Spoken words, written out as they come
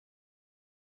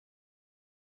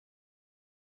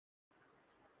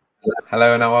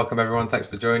Hello and welcome everyone. Thanks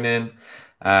for joining.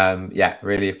 Yeah,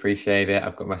 really appreciate it.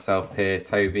 I've got myself here,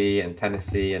 Toby and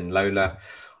Tennessee and Lola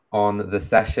on the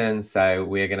session. So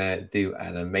we're going to do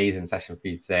an amazing session for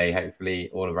you today, hopefully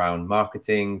all around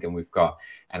marketing. And we've got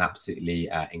an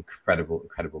absolutely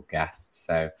incredible guest.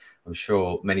 So I'm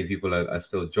sure many people are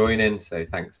still joining. So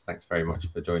thanks very much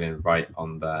for joining right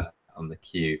on the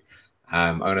queue.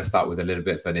 I'm going to start with a little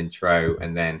bit of an intro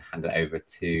and then hand it over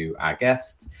to our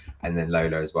guest and then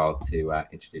Lola as well to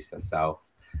introduce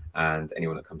herself. And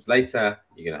anyone that comes later,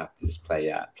 you're going to have to just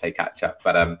play catch up.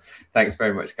 But thanks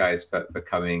very much, guys, for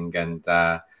coming. And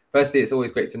firstly, it's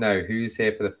always great to know who's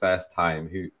here for the first time.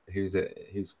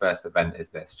 Whose first event is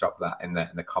this? Drop that in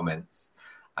the comments,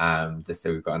 just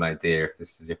so we've got an idea. If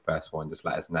this is your first one, just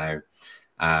let us know.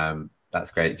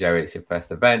 That's great, Joey. It's your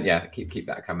first event. Yeah, keep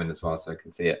that coming as well, so I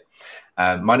can see it.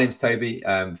 My name's Toby.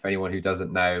 For anyone who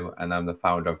doesn't know, and I'm the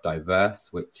founder of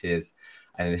Diverse, which is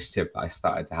an initiative that I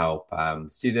started to help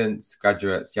students,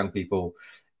 graduates, young people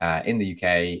in the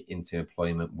UK into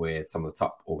employment with some of the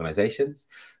top organizations.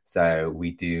 So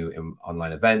we do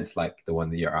online events like the one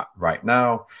that you're at right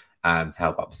now to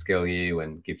help upskill you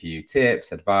and give you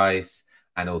tips, advice,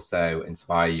 and also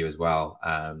inspire you as well,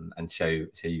 and show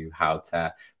you how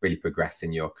to really progress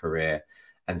in your career.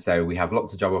 And so we have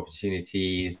lots of job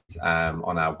opportunities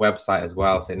on our website as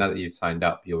well. So now that you've signed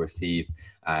up, you'll receive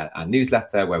a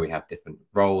newsletter where we have different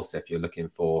roles. So if you're looking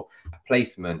for a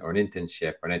placement or an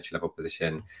internship or an entry-level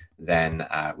position, then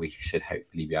we should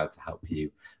hopefully be able to help you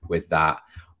with that.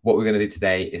 What we're going to do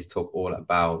today is talk all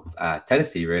about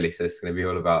Tennessee, really. So it's going to be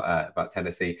all about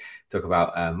Tennessee, talk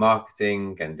about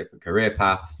marketing and different career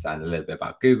paths and a little bit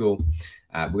about Google.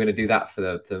 We're going to do that for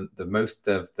the most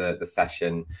of the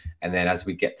session. And then as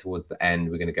we get towards the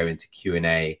end, we're going to go into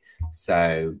Q&A.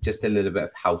 So just a little bit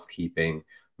of housekeeping.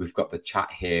 We've got the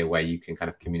chat here where you can kind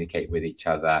of communicate with each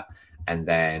other. And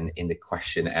then in the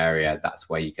question area, that's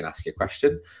where you can ask your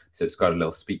question. So it's got a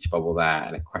little speech bubble there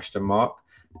and a question mark.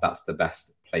 That's the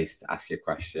best place to ask your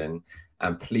question.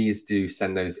 And please do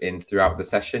send those in throughout the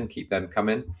session. Keep them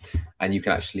coming. And you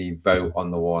can actually vote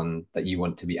on the one that you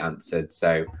want to be answered.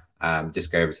 So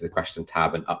just go over to the question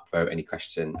tab and upvote any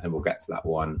question, and we'll get to that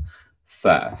one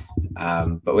first.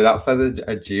 But without further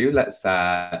ado, let's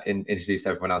introduce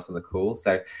everyone else on the call.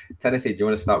 So Tennessee, do you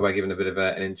want to start by giving a bit of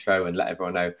an intro and let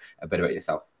everyone know a bit about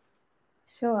yourself?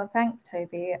 Sure. Thanks,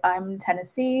 Toby. I'm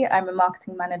Tennessee. I'm a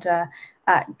marketing manager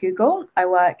at Google. I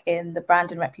work in the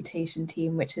brand and reputation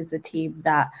team, which is a team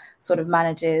that sort of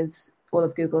manages all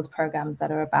of Google's programs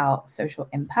that are about social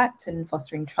impact and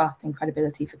fostering trust and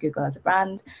credibility for Google as a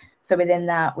brand. So within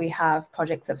that, we have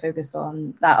projects that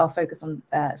are focused on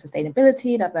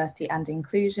sustainability, diversity and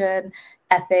inclusion,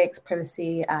 ethics,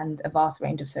 privacy, and a vast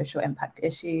range of social impact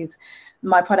issues.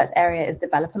 My product area is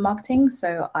developer marketing.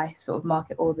 So I sort of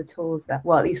market all the tools at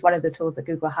least one of the tools that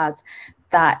Google has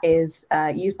that is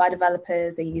used by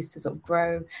developers. They used to sort of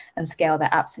grow and scale their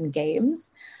apps and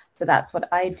games. So that's what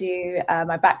I do.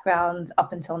 My background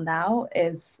up until now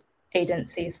is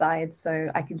agency side, so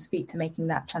I can speak to making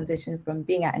that transition from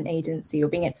being at an agency or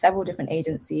being at several different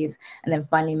agencies and then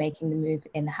finally making the move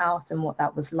in-house and what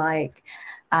that was like.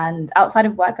 And outside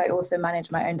of work, I also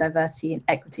manage my own diversity and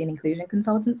equity and inclusion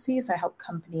consultancy. So I help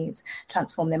companies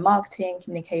transform their marketing,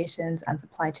 communications, and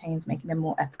supply chains, making them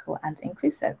more ethical and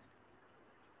inclusive.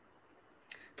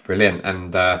 Brilliant.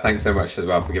 And thanks so much as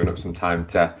well for giving up some time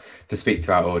to speak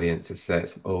to our audience.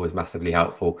 It's always massively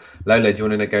helpful. Lola, do you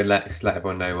want to go let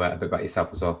everyone know a bit about yourself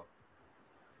as well?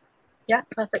 Yeah,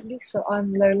 perfectly. So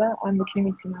I'm Lola. I'm the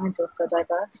community manager for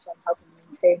Diverse. I'm helping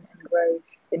maintain and grow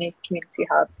the new community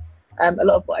hub. A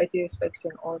lot of what I do is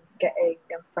focusing on getting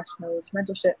young professionals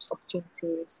mentorships,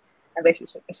 opportunities, and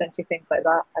basically essentially things like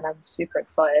that. And I'm super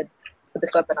excited for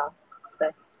this webinar. So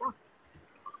yeah.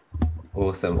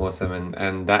 Awesome.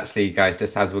 And actually, guys,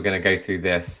 just as we're going to go through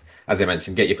this, as I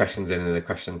mentioned, get your questions in the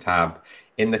question tab.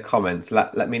 In the comments,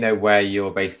 let me know where you're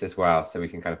based as well, so we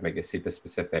can kind of make this super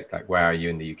specific. Like, where are you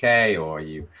in the UK or are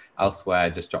you elsewhere?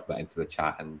 Just drop that into the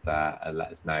chat and let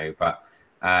us know. But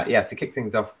yeah, to kick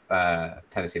things off,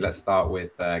 Tennessee, let's start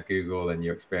with Google and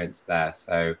your experience there.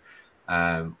 So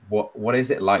what is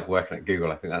it like working at Google?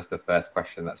 I think that's the first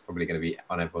question that's probably going to be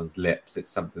on everyone's lips. It's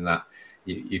something that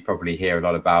you probably hear a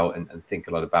lot about and think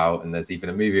a lot about, and there's even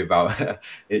a movie about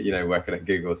working at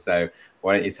Google. So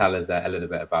why don't you tell us a little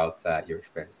bit about your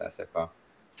experience there so far?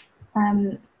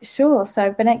 Sure. So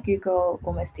I've been at Google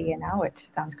almost a year now, which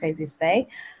sounds crazy to say.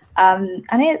 And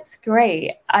it's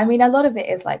great. I mean, a lot of it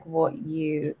is like what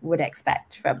you would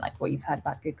expect from like what you've heard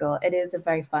about Google. It is a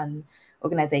very fun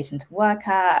organization to work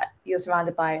at. You're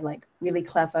surrounded by like really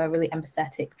clever, really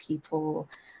empathetic people.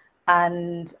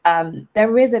 And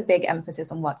there is a big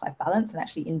emphasis on work-life balance and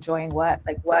actually enjoying work.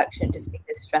 Like work shouldn't just be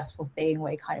this stressful thing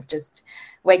where you're kind of just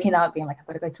waking up being like, I've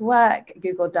got to go to work.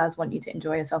 Google does want you to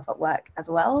enjoy yourself at work as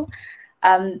well.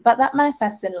 But that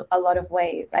manifests in a lot of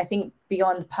ways. I think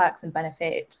beyond perks and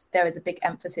benefits, there is a big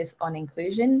emphasis on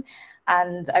inclusion.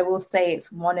 And I will say it's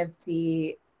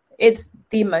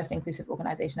the most inclusive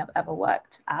organization I've ever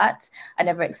worked at. I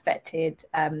never expected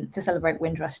to celebrate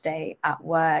Windrush Day at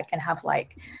work and have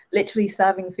like literally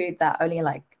serving food that only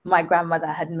like my grandmother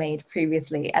had made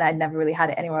previously, and I'd never really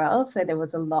had it anywhere else. So there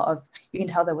was you can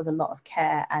tell there was a lot of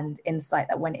care and insight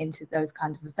that went into those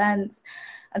kind of events.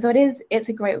 And so it's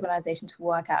a great organization to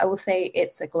work at. I will say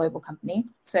it's a global company.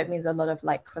 So it means a lot of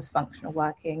like cross-functional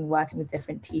working with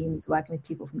different teams, working with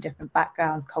people from different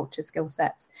backgrounds, culture, skill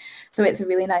sets. So it's a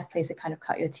really nice place to kind of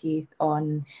cut your teeth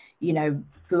on,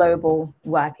 global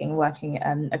working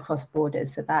across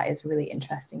borders. So that is really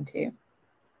interesting too.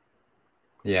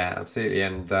 Yeah, absolutely.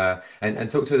 And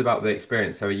talk to us about the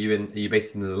experience. So are you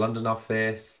based in the London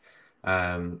office?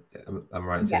 I'm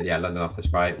right in saying, London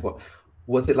office, right? What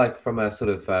was it like from a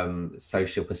sort of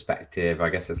social perspective?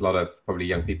 I guess there's a lot of probably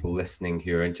young people listening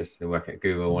who are interested in working at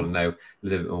Google, want to know a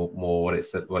little bit more what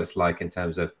it's like in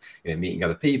terms of meeting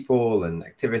other people and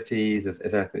activities. Is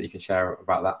there anything that you can share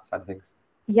about that side of things?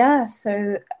 Yeah,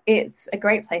 so it's a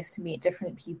great place to meet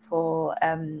different people.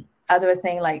 As I was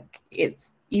saying, like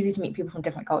it's easy to meet people from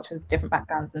different cultures, different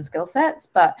backgrounds and skill sets.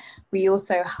 But we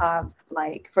also have,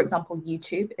 like, for example,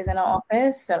 YouTube is in our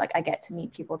office. So like I get to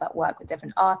meet people that work with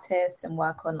different artists and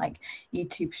work on like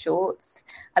YouTube shorts.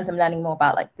 And so I'm learning more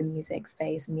about like the music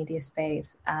space, media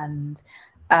space. And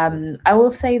I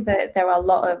will say that there are a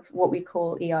lot of what we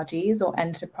call ERGs, or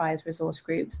enterprise resource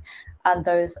groups. And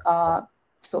those are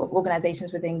sort of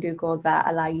organizations within Google that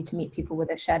allow you to meet people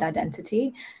with a shared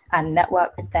identity and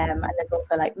network with them. And there's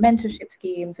also like mentorship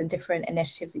schemes and different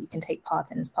initiatives that you can take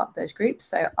part in as part of those groups.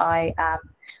 So I am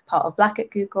part of Black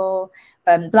at Google,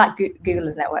 Black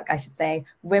Googlers Network, I should say,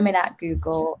 Women at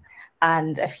Google,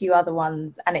 and a few other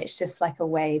ones. And it's just like a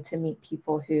way to meet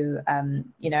people who,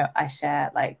 I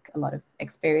share like a lot of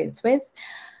experience with.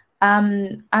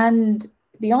 And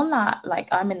beyond that, like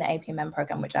I'm in the APMM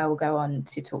program, which I will go on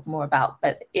to talk more about,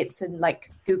 but it's in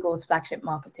like Google's flagship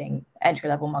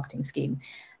entry-level marketing scheme.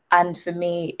 And for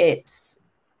me,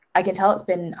 I can tell it's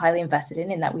been highly invested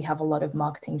in that we have a lot of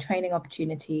marketing training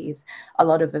opportunities, a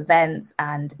lot of events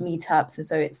and meetups. And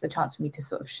so it's the chance for me to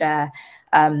sort of share,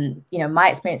 my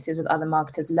experiences with other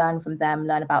marketers, learn from them,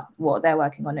 learn about what they're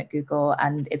working on at Google.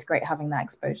 And it's great having that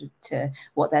exposure to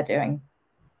what they're doing.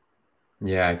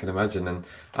 Yeah, I can imagine. And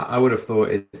I would have thought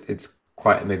it's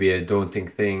quite maybe a daunting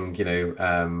thing,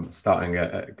 starting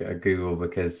at Google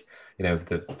because, of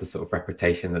the sort of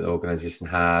reputation that the organization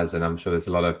has. And I'm sure there's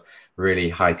a lot of really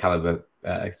high caliber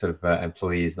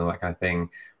employees and all that kind of thing.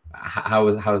 How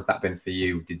has that been for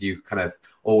you? Did you kind of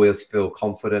always feel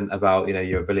confident about,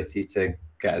 your ability to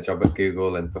get a job at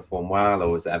Google and perform well? Or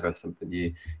was it ever something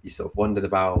you sort of wondered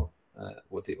about?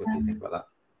 What do you think about that?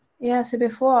 Yeah, so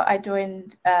before I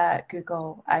joined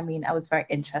Google, I was very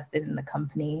interested in the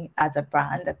company as a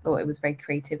brand. I thought it was very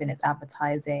creative in its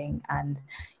advertising and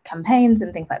campaigns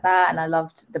and things like that. And I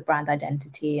loved the brand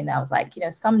identity. And I was like,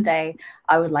 someday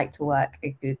I would like to work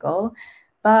at Google.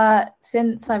 But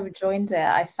since I've joined it,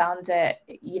 I found it,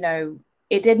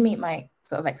 it did meet my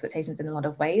sort of expectations in a lot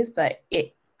of ways, but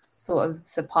it sort of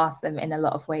surpassed them in a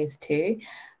lot of ways too.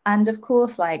 And of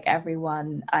course, like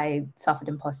everyone, I suffered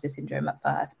imposter syndrome at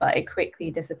first, but it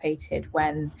quickly dissipated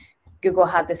when Google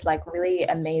had this like really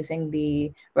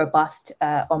amazingly robust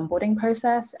onboarding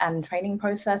process and training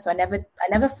process. So I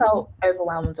never felt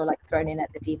overwhelmed or like thrown in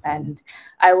at the deep end.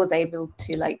 I was able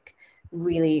to like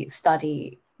really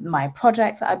study my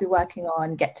projects that I'd be working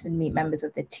on, get to meet members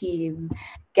of the team,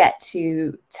 get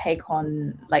to take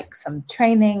on like some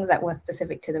trainings that were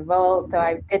specific to the role. So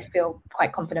I did feel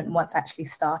quite confident once I actually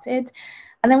started.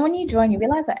 And then when you join, you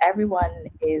realize that everyone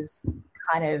is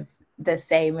kind of the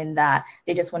same in that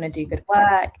they just want to do good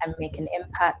work and make an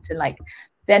impact. And like,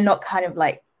 they're not kind of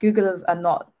like, Googlers are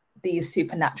not these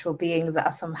supernatural beings that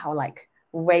are somehow like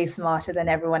way smarter than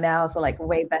everyone else or like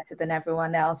way better than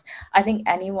everyone else. I think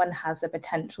anyone has the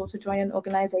potential to join an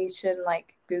organization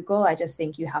like Google. I just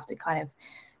think you have to kind of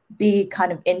be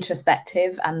kind of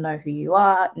introspective and know who you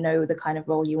are, know the kind of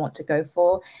role you want to go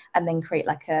for, and then create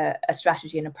like a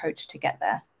strategy and approach to get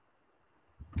there.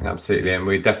 Absolutely. And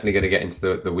we're definitely going to get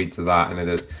into the weeds of that.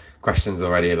 There's questions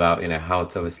already about, how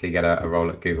to obviously get a role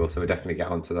at Google. So we'll definitely get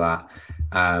onto that.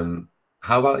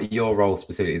 How about your role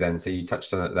specifically then? So you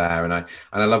touched on it there, and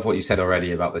I love what you said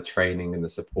already about the training and the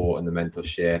support and the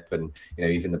mentorship, and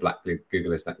even the Black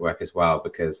Googlers network as well,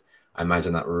 because I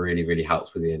imagine that really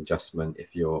helps with the adjustment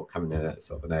if you're coming in at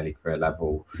sort of an early career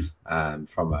level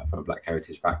from a Black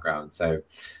heritage background. So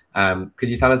could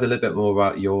you tell us a little bit more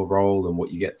about your role and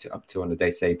what you get up to on a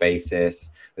day-to-day basis?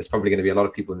 There's probably going to be a lot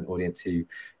of people in the audience who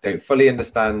don't fully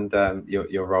understand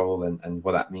your role and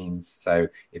what that means. So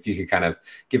if you could kind of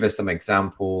give us some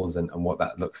examples and what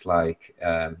that looks like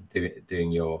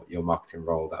doing your marketing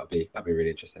role, that'd be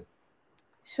really interesting.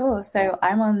 Sure. So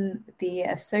I'm on the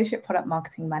Associate Product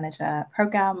Marketing Manager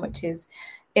program,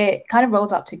 it kind of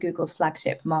rolls up to Google's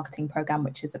flagship marketing program,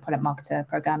 which is a product marketer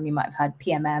program. You might have heard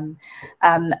PMM.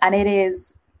 And it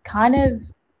is kind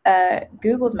of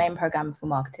Google's main program for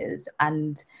marketers.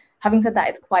 And having said that,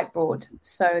 it's quite broad.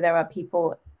 So there are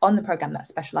people on the program that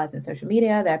specialize in social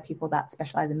media. There are people that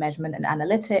specialize in measurement and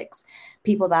analytics,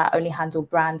 people that only handle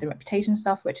brand and reputation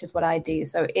stuff, which is what I do.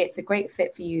 So it's a great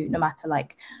fit for you, no matter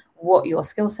like what your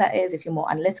skill set is. If you're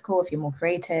more analytical, if you're more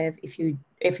creative, if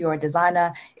you're a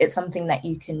designer, it's something that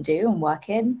you can do and work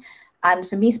in. And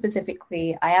for me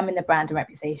specifically, I am in the brand and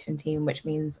reputation team, which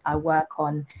means I work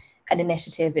on an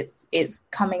initiative. It's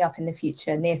coming up in the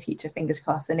future, near future, fingers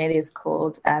crossed, and it is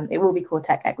called, it will be called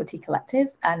Tech Equity Collective,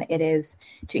 and it is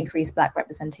to increase Black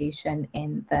representation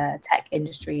in the tech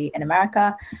industry in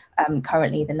America.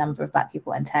 Currently, the number of Black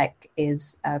people in tech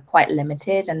is quite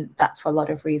limited, and that's for a lot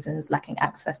of reasons: lacking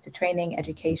access to training,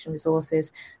 education,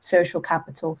 resources, social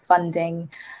capital, funding.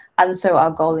 And so our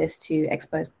goal is to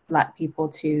expose Black people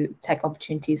to tech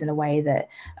opportunities in a way that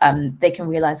they can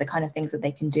realize the kind of things that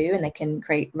they can do, and they can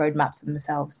create roadmaps for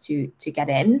themselves to get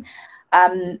in.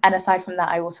 And aside from that,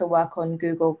 I also work on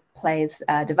Google Play's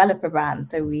developer brand.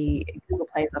 So Google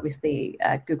Play is obviously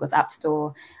Google's app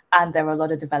store, and there are a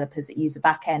lot of developers that use the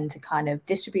back end to kind of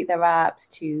distribute their apps,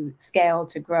 to scale,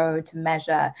 to grow, to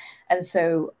measure. And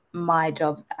so my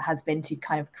job has been to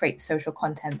kind of create social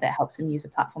content that helps them use the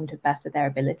platform to the best of their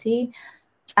ability.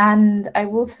 And I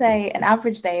will say an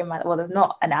average day there's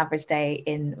not an average day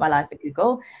in my life at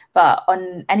Google, but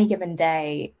on any given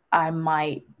day, I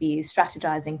might be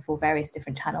strategizing for various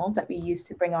different channels that we use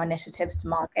to bring our initiatives to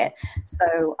market.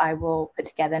 So I will put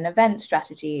together an event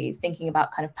strategy, thinking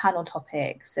about kind of panel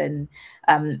topics and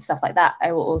stuff like that.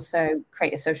 I will also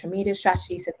create a social media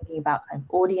strategy, so thinking about kind of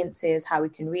audiences, how we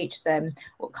can reach them,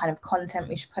 what kind of content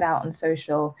we should put out on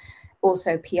social.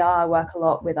 Also PR, I work a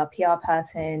lot with our PR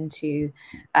person to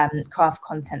craft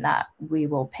content that we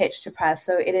will pitch to press.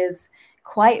 So it is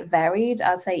quite varied.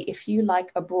 I'll say if you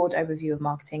like a broad overview of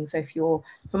marketing, so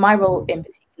for my role in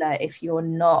particular, if you're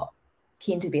not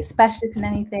keen to be a specialist in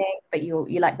anything, but you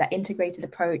like that integrated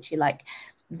approach, you like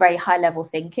very high level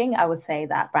thinking, I would say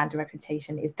that brand and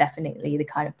reputation is definitely the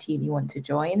kind of team you want to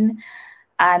join.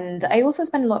 And I also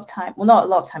spend a lot of time, well, not a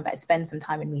lot of time, but I spend some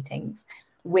time in meetings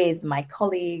with my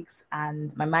colleagues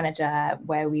and my manager,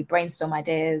 where we brainstorm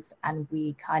ideas and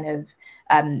we kind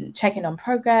of check in on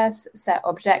progress, set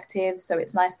objectives. So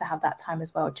it's nice to have that time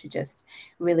as well to just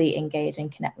really engage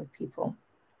and connect with people.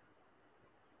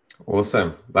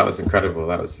 Awesome. That was incredible.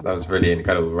 That was really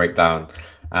incredible breakdown.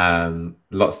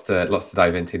 Lots to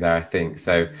dive into there, I think.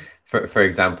 So for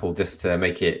example, just to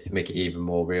make it even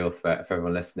more real for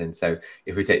everyone listening. So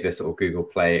if we take this sort of Google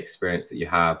Play experience that you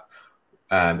have,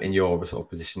 in your sort of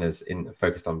position as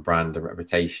focused on brand and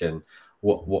reputation,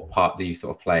 what part do you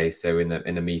sort of play? So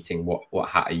in a meeting, what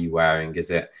hat are you wearing? Is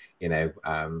it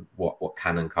what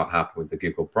can and can't happen with the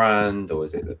Google brand, or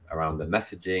is it around the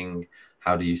messaging?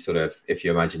 How do you sort of, if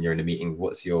you imagine you're in a meeting,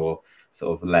 what's your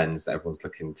sort of lens that everyone's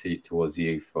looking towards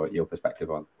you for your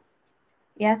perspective on?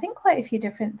 Yeah, I think quite a few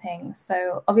different things.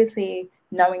 So obviously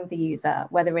knowing the user,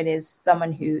 whether it is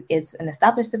someone who is an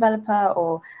established developer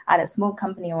or at a small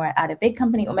company or at a big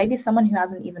company, or maybe someone who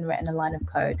hasn't even written a line of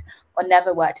code or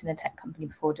never worked in a tech company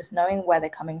before, just knowing where they're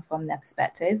coming from, their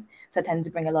perspective. So it tends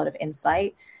to bring a lot of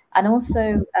insight. And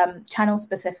also channel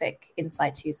specific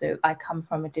insight too. So I come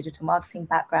from a digital marketing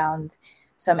background.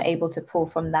 So I'm able to pull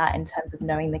from that in terms of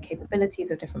knowing the capabilities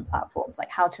of different platforms,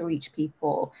 like how to reach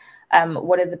people,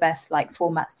 what are the best like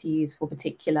formats to use for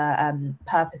particular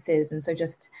purposes. And so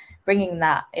just bringing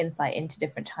that insight into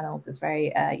different channels is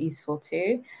very useful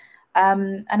too.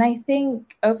 And I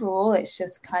think overall, it's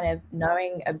just kind of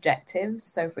knowing objectives.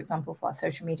 So for example, for our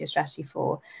social media strategy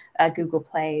for Google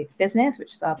Play Business,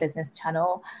 which is our business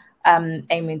channel,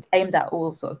 aimed at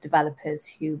all sort of developers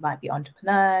who might be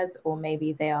entrepreneurs, or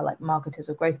maybe they are like marketers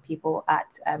or growth people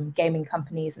at gaming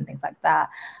companies and things like that.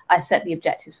 I set the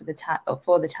objectives for the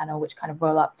channel, which kind of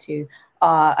roll up to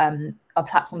our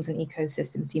platforms and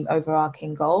ecosystem team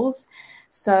overarching goals.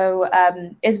 So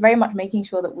it's very much making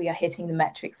sure that we are hitting the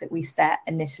metrics that we set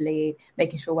initially,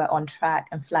 making sure we're on track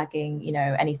and flagging,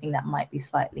 anything that might be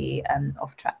slightly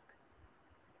off track.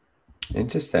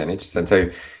 Interesting. So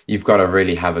you've got to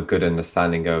really have a good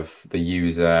understanding of the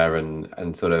user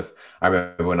and sort of, I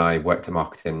remember when I worked in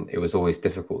marketing, it was always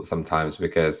difficult sometimes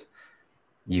because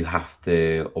you have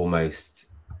to almost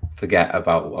forget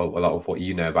about a lot of what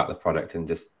you know about the product and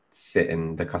just sit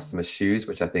in the customer's shoes,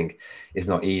 which I think is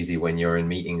not easy when you're in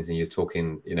meetings and you're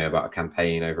talking, about a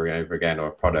campaign over and over again or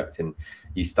a product, and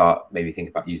you start maybe think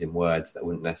about using words that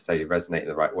wouldn't necessarily resonate in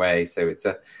the right way. So it's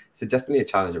definitely a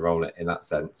challenging role in that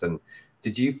sense. And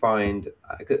did you find,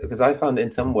 because I found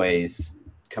in some ways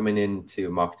coming into a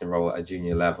marketing role at a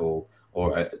junior level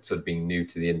or sort of being new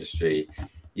to the industry,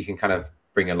 you can kind of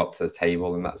bring a lot to the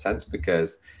table in that sense,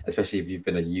 because especially if you've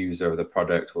been a user of the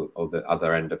product or the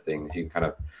other end of things, you can kind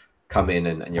of come in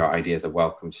and your ideas are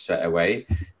welcomed straight away.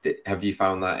 Have you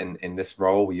found that in this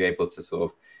role? Were you able to sort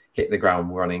of hit the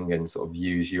ground running and sort of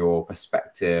use your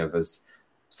perspective as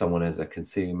someone as a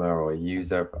consumer or a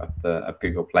user of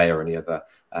Google Play or any other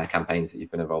campaigns that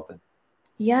you've been involved in?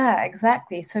 Yeah,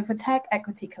 exactly. So for Tech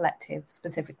Equity Collective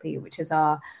specifically, which is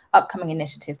our upcoming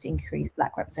initiative to increase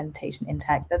Black representation in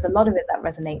tech, there's a lot of it that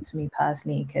resonates for me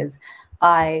personally, because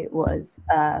I was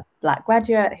a Black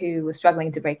graduate who was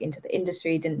struggling to break into the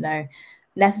industry, didn't know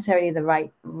necessarily the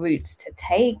right routes to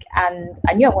take. And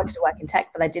I knew I wanted to work in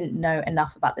tech, but I didn't know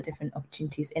enough about the different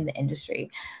opportunities in the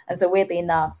industry. And so weirdly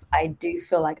enough, I do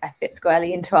feel like I fit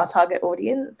squarely into our target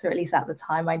audience, or at least at the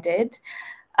time I did.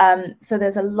 So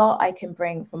there's a lot I can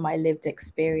bring from my lived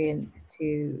experience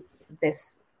to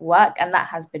this work, and that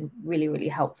has been really, really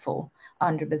helpful.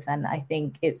 100%. I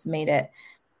think it's made it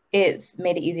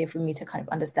easier for me to kind of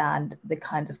understand the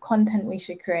kinds of content we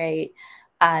should create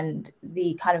and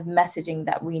the kind of messaging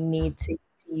that we need to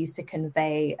use to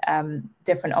convey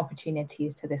different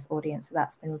opportunities to this audience. So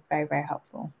that's been very, very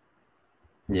helpful.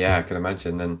 Yeah, I can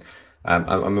imagine. And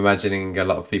I'm imagining a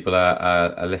lot of people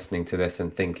are listening to this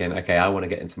and thinking, okay, I want to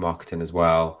get into marketing as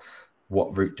well.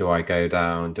 What route do I go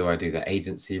down? Do I do the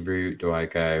agency route? Do I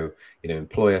go,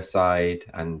 employer side?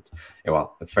 And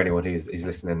well, for anyone who's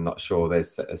listening, not sure,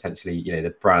 there's essentially,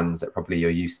 the brands that probably you're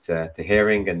used to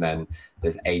hearing, and then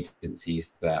there's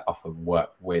agencies that often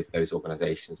work with those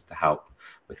organizations to help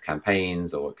with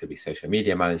campaigns, or it could be social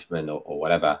media management or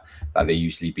whatever, that they're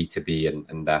usually B2B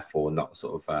and therefore not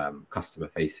sort of customer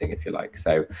facing, if you like.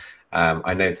 So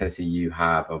I know, Tennessee, you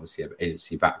have obviously an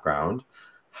agency background.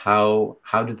 How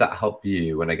did that help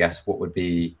you? And I guess what would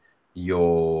be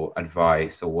your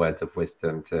advice or words of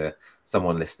wisdom to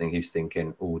someone listening who's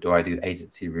thinking, oh, do I do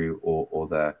agency route or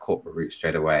the corporate route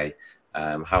straight away?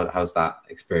 How's that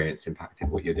experience impacted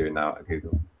what you're doing now at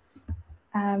Google?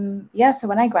 So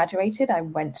when I graduated, I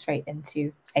went straight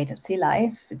into agency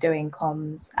life, doing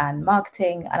comms and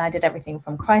marketing, and I did everything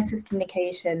from crisis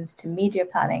communications to media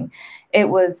planning. It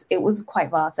was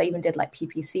quite vast. I even did like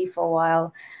PPC for a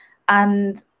while.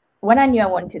 And when I knew I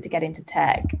wanted to get into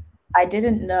tech, I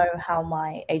didn't know how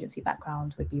my agency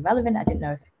background would be relevant. I didn't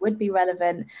know if it would be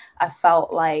relevant. I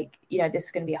felt like, this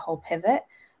is going to be a whole pivot.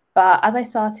 But as I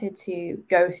started to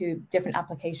go through different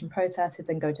application processes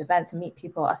and go to events and meet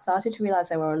people, I started to realize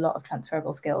there were a lot of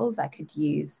transferable skills I could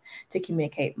use to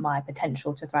communicate my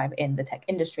potential to thrive in the tech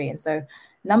industry. And so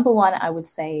number one, I would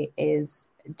say, is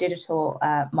digital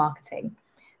marketing.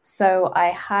 So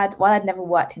while I'd never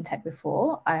worked in tech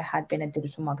before, I had been a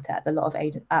digital marketer at a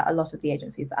lot of the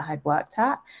agencies that I had worked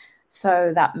at.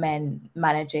 So that meant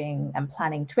managing and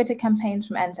planning Twitter campaigns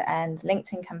from end to end,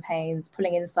 LinkedIn campaigns,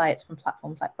 pulling insights from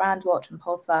platforms like Brandwatch and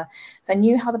Pulsar. So I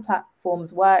knew how the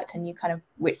platforms worked and knew kind of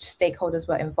which stakeholders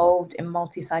were involved in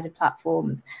multi-sided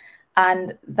platforms.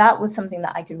 And that was something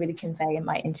that I could really convey in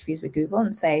my interviews with Google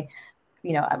and say,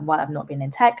 while I've not been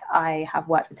in tech, I have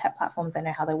worked with tech platforms. I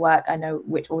know how they work. I know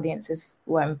which audiences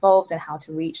were involved and how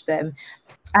to reach them.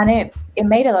 And it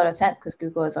made a lot of sense, because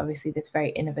Google is obviously this very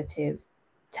innovative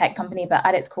tech company, but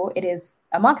at its core, it is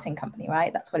a marketing company,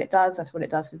 right? That's what it does. That's what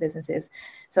it does for businesses.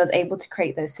 So I was able to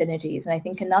create those synergies. And I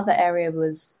think another area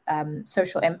was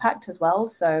social impact as well.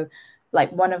 So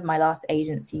like one of my last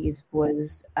agencies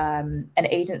was an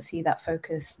agency that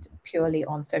focused purely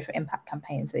on social impact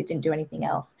campaigns. So they didn't do anything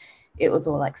else. It was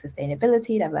all like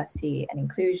sustainability, diversity and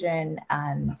inclusion,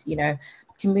 and, you know,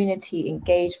 community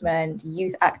engagement,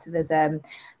 youth activism.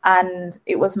 And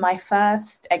it was my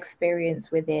first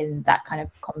experience within that kind of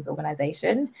comms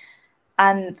organization.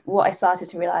 And what I started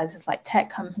to realize is like tech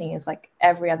companies, like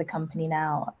every other company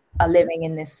now, are living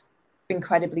in this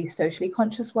incredibly socially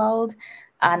conscious world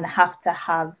and have to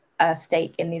have a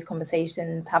stake in these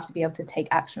conversations, have to be able to take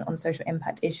action on social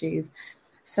impact issues.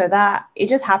 So that it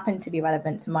just happened to be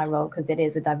relevant to my role because it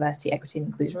is a diversity, equity, and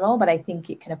inclusion role. But I think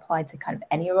it can apply to kind of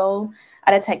any role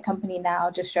at a tech company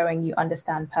now, just showing you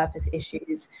understand purpose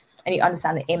issues and you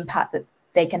understand the impact that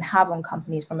they can have on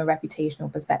companies from a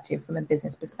reputational perspective, from a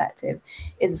business perspective,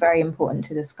 is very important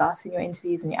to discuss in your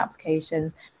interviews and your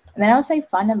applications. And then I would say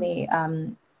finally,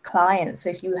 clients.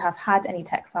 So if you have had any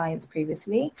tech clients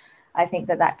previously, I think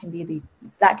that can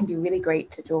be really great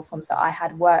to draw from. So I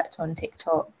had worked on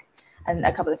TikTok and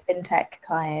a couple of fintech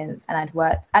clients, and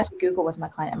actually Google was my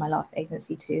client at my last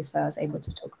agency too, so I was able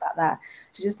to talk about that.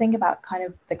 So just think about kind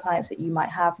of the clients that you might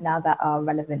have now that are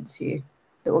relevant to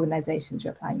the organizations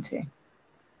you're applying to.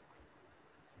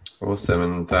 Awesome.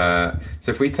 And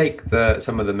so if we take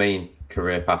some of the main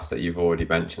career paths that you've already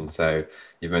mentioned, so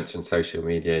you've mentioned social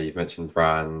media, you've mentioned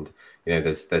brand, you know,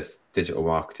 there's digital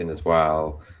marketing as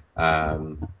well,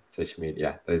 social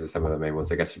media. Those are some of the main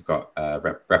ones. I guess you've got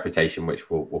reputation,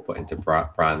 which we'll put into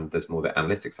brand. There's more the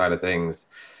analytics side of things.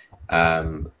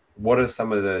 What are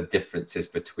some of the differences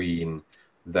between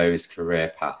those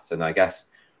career paths? And I guess,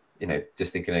 you know,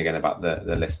 just thinking again about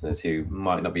the listeners who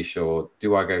might not be sure,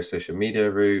 do I go social media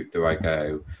route? Do I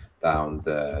go down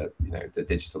the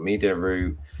digital media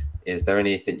route? Is there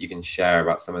anything you can share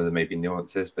about some of the maybe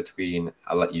nuances between,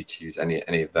 I'll let you choose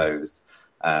any of those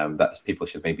that people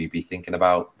should maybe be thinking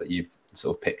about that you've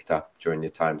sort of picked up during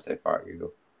your time so far at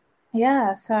Google?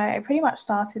 Yeah, so I pretty much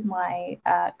started my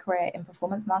career in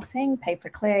performance marketing,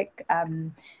 pay-per-click,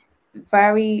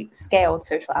 very scaled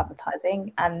social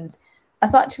advertising. And I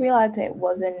started to realize it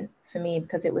wasn't for me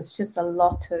because it was just a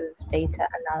lot of data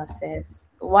analysis.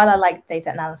 While I liked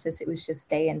data analysis, it was just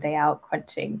day in, day out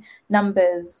crunching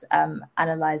numbers,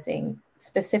 analyzing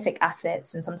specific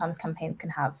assets. And sometimes campaigns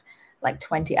can have like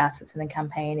 20 assets in the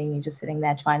campaign and you're just sitting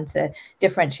there trying to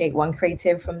differentiate one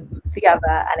creative from the other,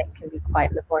 and it can be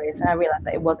quite laborious. And I realized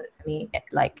that it wasn't for me,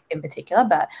 like in particular,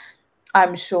 but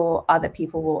I'm sure other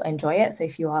people will enjoy it. So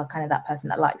if you are kind of that person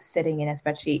that likes sitting in a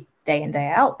spreadsheet day in, day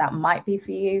out, that might be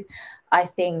for you. I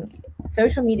think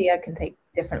social media can take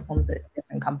different forms at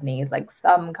different companies. Like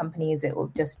some companies, it will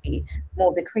just be more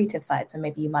of the creative side. So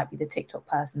maybe you might be the TikTok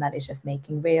person that is just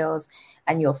making reels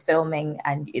and you're filming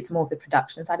and it's more of the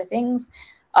production side of things.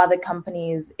 Other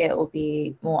companies, it will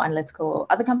be more analytical.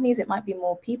 Other companies, it might be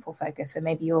more people focused. So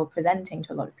maybe you're presenting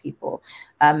to a lot of people.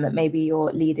 Maybe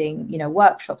you're leading,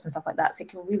 workshops and stuff like that. So it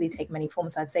can really take many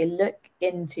forms. So I'd say look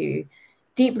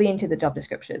deeply into the job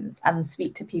descriptions and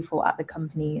speak to people at the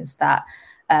companies that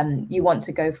you want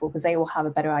to go for, because they will have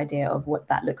a better idea of what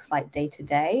that looks like day to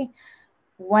day.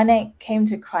 When it came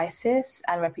to crisis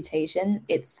and reputation,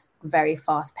 it's very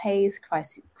fast paced.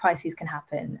 Crises can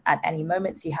happen at any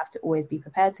moment, so you have to always be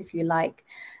prepared. So if you like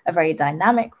a very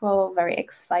dynamic role, very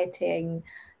exciting,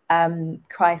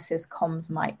 crisis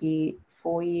comms might be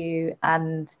for you.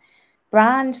 And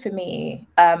brand for me,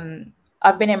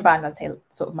 I've been in brand, I'd say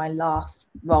sort of my last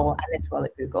role and this role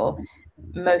at Google,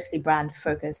 mostly brand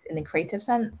focused in the creative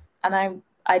sense. And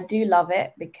I do love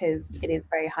it because it is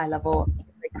very high level,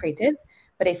 it's very creative.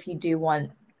 But if you do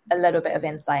want a little bit of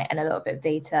insight and a little bit of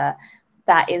data,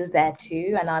 that is there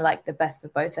too. And I like the best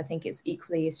of both. I think it's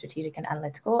equally strategic and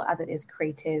analytical as it is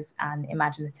creative and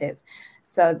imaginative.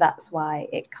 So that's why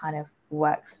it kind of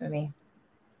works for me.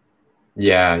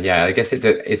 Yeah. I guess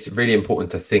it's really important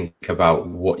to think about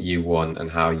what you want and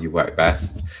how you work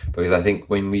best, because I think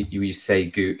when you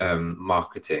say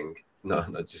marketing,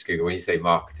 not just Google, when you say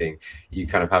marketing, you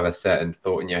kind of have a certain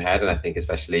thought in your head. And I think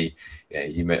especially,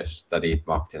 you may have studied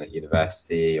marketing at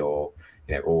university or,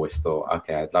 always thought,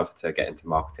 okay, I'd love to get into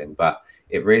marketing, but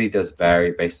it really does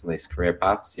vary based on those career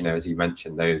paths. As you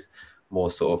mentioned, those more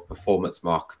sort of performance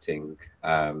marketing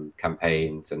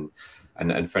campaigns and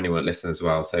for anyone listening as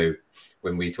well. So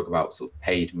when we talk about sort of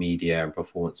paid media and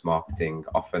performance marketing,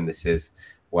 often this is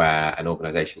where an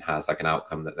organization has like an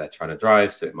outcome that they're trying to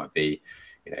drive. So it might be,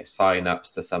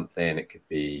 sign-ups to something. It could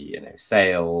be,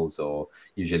 sales, or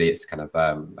usually it's kind of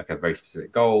like a very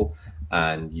specific goal,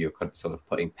 and you're sort of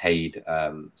putting paid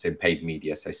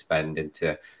media, so spend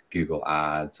into Google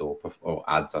ads or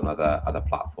ads on other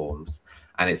platforms.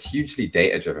 and it's hugely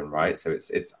data driven, right? So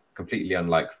it's completely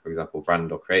unlike, for example,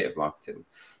 brand or creative marketing.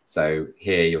 So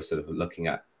here you're sort of looking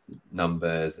at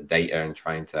numbers and data and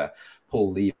trying to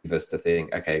pull levers to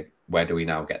think, okay, where do we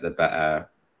now get the better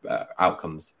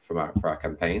outcomes for our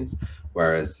campaigns?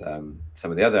 Whereas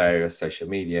some of the other areas, social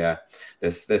media,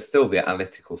 there's still the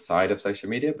analytical side of social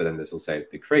media, but then there's also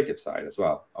the creative side as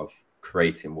well of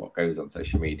creating what goes on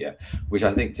social media, which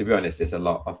I think, to be honest, is a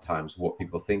lot of times what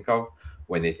people think of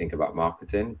when they think about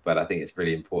marketing. But I think it's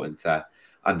really important to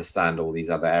understand all these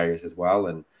other areas as well.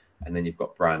 And then you've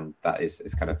got brand that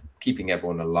is kind of keeping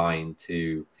everyone aligned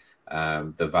to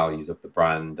the values of the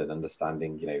brand and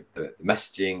understanding, the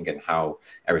messaging and how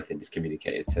everything is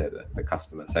communicated to the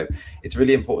customer. So it's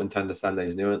really important to understand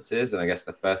those nuances. And I guess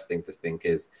the first thing to think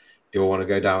is, do I want to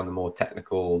go down the more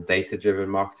technical, data-driven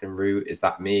marketing route? Is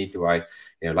that me? Do I,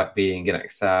 like being in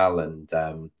Excel, and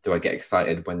do I get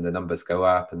excited when the numbers go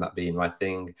up and that being my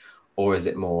thing? Or is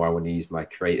it more, I want to use my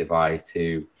creative eye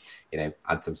to,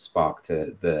 add some spark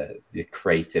to the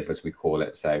creative, as we call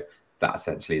it. So that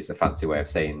essentially is a fancy way of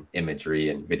saying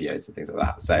imagery and videos and things like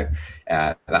that. So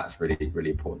that's really, really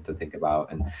important to think about.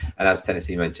 And as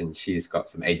Tennessee mentioned, she's got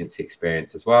some agency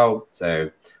experience as well. So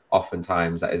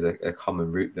oftentimes that is a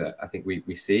common route that I think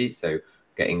we see. So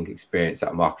getting experience at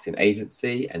a marketing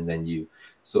agency, and then you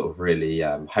sort of really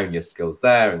hone your skills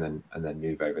there, and then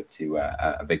move over to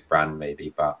a big brand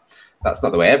maybe. But that's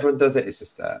not the way everyone does it. It's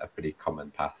just a pretty common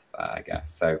path, I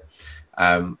guess. So,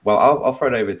 well, I'll throw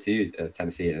it over to you,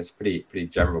 Tennessee. And it's a pretty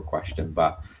general question,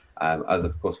 but as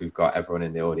of course we've got everyone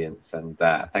in the audience, and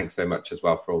thanks so much as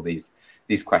well for all these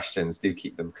questions. Do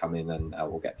keep them coming, and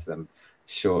we'll get to them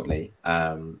shortly.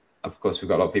 Of course, we've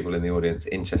got a lot of people in the audience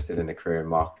interested in a career in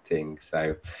marketing.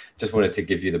 So just wanted to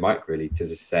give you the mic really to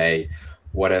just say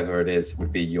whatever it is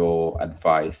would be your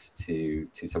advice to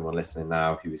someone listening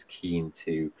now who is keen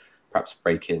to perhaps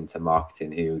break into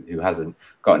marketing, who hasn't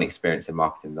got an experience in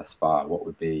marketing thus far. What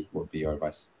would be your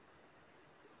advice?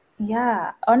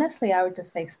 Yeah, honestly, I would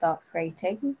just say start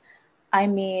creating. I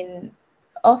mean,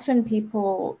 often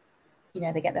people,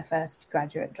 they get their first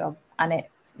graduate job and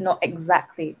it's not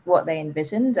exactly what they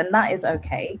envisioned. And that is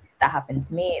okay. That happened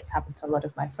to me. It's happened to a lot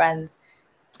of my friends.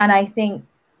 And I think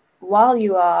while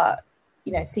you are,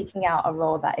 seeking out a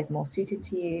role that is more suited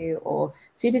to you or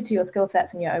suited to your skill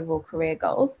sets and your overall career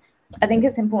goals, I think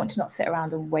it's important to not sit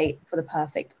around and wait for the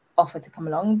perfect offer to come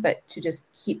along, but to just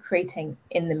keep creating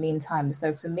in the meantime.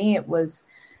 So for me, it was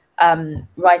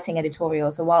writing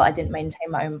editorials. So while I didn't maintain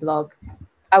my own blog,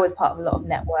 I was part of a lot of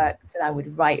networks, and I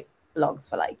would write blogs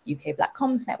for like UK Black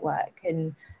Comms Network,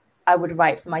 and I would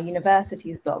write for my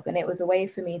university's blog. And it was a way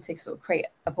for me to sort of create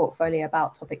a portfolio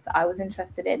about topics that I was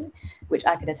interested in, which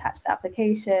I could attach to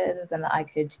applications, and I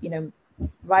could,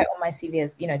 write on my CV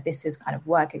as, this is kind of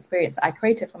work experience I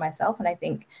created for myself. And I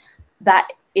think that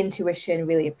intuition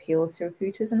really appeals to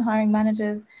recruiters and hiring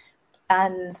managers.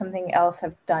 And something else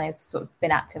I've done is sort of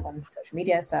been active on social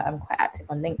media. So I'm quite active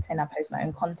on LinkedIn. I post my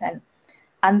own content.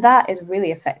 And that is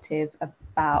really effective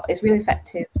it's really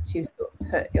effective to sort of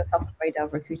put yourself on the radar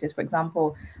of recruiters. For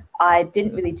example, I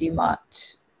didn't really do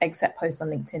much except post on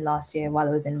LinkedIn last year while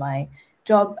I was in my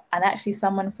job. And actually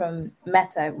someone from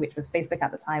Meta, which was Facebook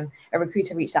at the time, a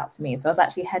recruiter reached out to me. So I was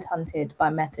actually headhunted by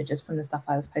Meta just from the stuff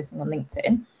I was posting on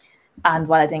LinkedIn. And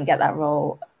while I didn't get that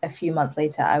role, a few months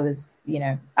later, I was,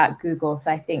 at Google.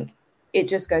 So I think it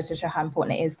just goes to show how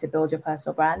important it is to build your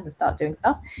personal brand and start doing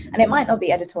stuff. And it might not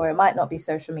be editorial, it might not be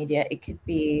social media. It could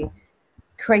be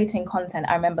creating content.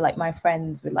 I remember like my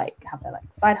friends would like have their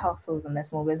like side hustles and their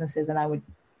small businesses, and I would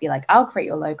be like, I'll create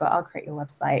your logo, I'll create your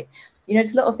website.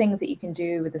 Just little things that you can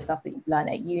do with the stuff that you've learned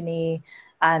at uni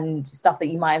and stuff that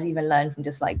you might have even learned from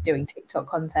just like doing TikTok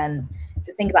content.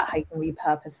 Just think about how you can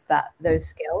repurpose those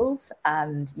skills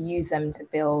and use them to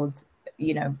build,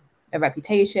 a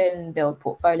reputation, build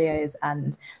portfolios,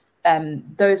 and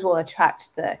those will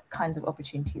attract the kinds of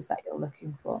opportunities that you're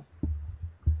looking for.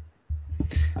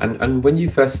 And when you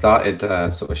first started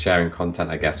sort of sharing content,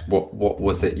 I guess, what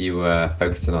was it you were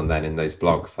focusing on then in those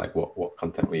blogs? Like what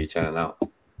content were you churning out?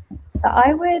 So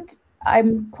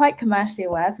I'm quite commercially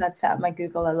aware, so I'd set up my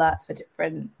Google alerts for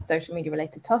different social media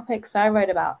related topics. So I wrote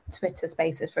about Twitter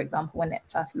Spaces, for example, when it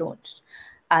first launched,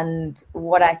 and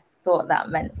what I thought that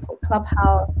meant for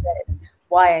Clubhouse, and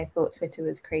why I thought Twitter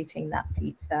was creating that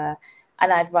feature.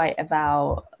 And I'd write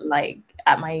about, like,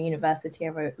 at my university, I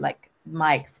wrote like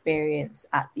my experience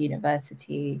at the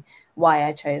university, why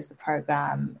I chose the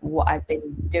program, what I've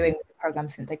been doing with the program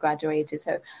since I graduated.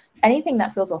 So anything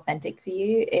that feels authentic for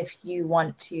you. If you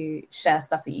want to share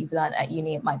stuff that you've learned at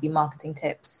uni, it might be marketing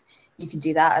tips. You can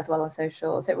do that as well on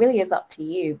social. So it really is up to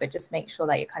you, but just make sure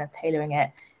that you're kind of tailoring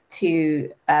it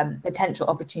to potential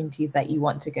opportunities that you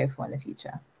want to go for in the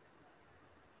future.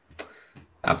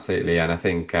 Absolutely. And I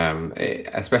think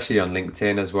especially on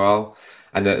LinkedIn as well.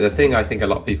 And the thing I think a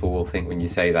lot of people will think when you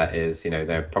say that is,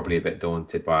 they're probably a bit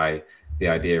daunted by the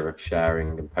idea of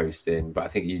sharing and posting. But I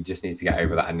think you just need to get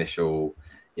over that initial,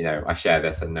 I share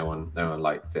this and no one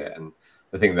liked it. And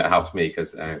the thing that helps me,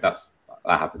 because that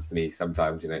happens to me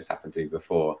sometimes, it's happened to me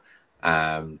before.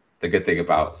 The good thing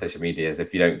about social media is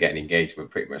if you don't get any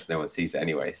engagement, pretty much no one sees it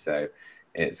anyway. So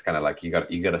it's kind of like you got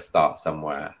to start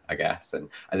somewhere, I guess, and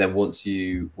then once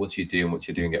you're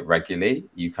doing it regularly,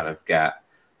 you kind of get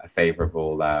a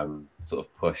favorable sort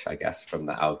of push, I guess, from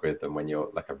the algorithm when you're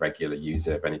like a regular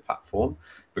user of any platform,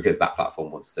 because that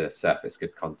platform wants to surface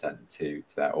good content to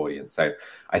their audience. So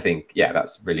I think, yeah,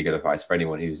 that's really good advice for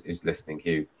anyone who's listening,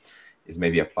 who is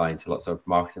maybe applying to lots of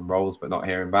marketing roles but not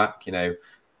hearing back.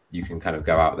 You can kind of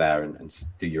go out there and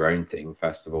do your own thing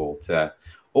first of all to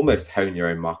almost hone your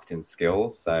own marketing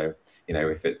skills. So,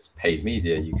 if it's paid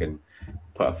media, you can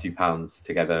put a few pounds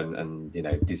together and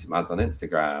do some ads on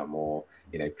Instagram, or,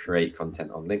 create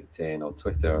content on LinkedIn or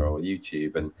Twitter or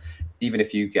YouTube. And even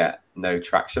if you get no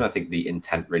traction, I think the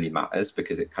intent really matters,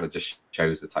 because it kind of just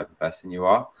shows the type of person you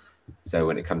are. So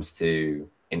when it comes to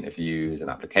interviews and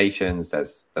applications,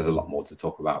 there's a lot more to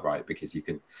talk about, right? Because you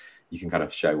can kind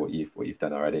of show what you've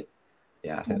done already.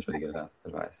 Yeah, I think that's really good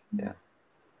advice. Yeah.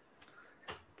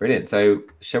 Brilliant. So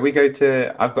shall we go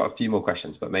to, I've got a few more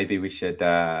questions, but maybe we should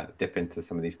dip into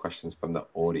some of these questions from the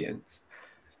audience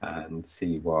and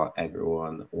see what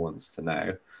everyone wants to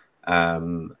know.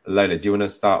 Lola, do you want to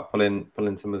start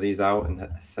pulling some of these out and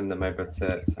send them over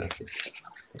to Tennessee?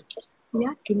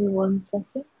 Yeah, give me 1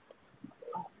 second.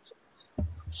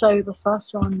 So the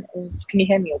first one is, can you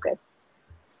hear me all good?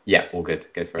 Yeah, all good.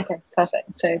 Go for it. Okay,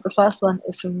 perfect. So the first one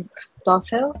is from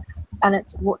Dartel, and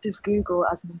it's, what does Google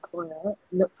as an employer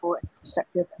look for in a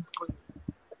prospective employee?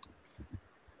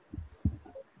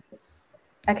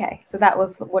 Okay, so that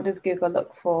was, what does Google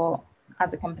look for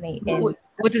as a company in...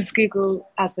 What does Google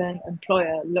as an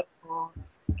employer look for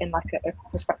in like a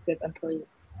prospective employee?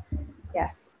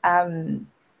 Yes,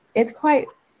 it's quite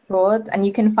broad, and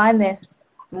you can find this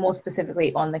more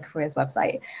specifically on the careers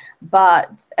website.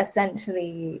 But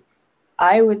essentially,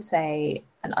 I would say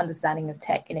an understanding of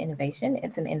tech and innovation.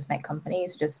 It's an internet company,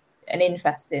 so just an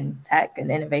interest in tech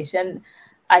and innovation.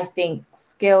 I think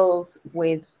skills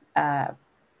with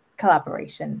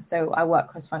collaboration. So I work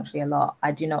cross-functionally a lot.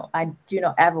 I do not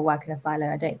ever work in a silo.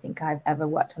 I don't think I've ever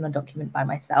worked on a document by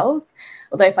myself.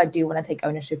 Although if I do want to take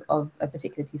ownership of a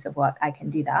particular piece of work, I can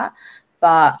do that.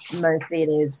 But mostly it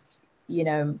is,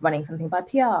 running something by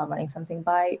PR, running something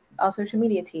by our social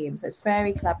media team. So it's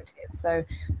very collaborative. So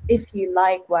if you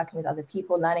like working with other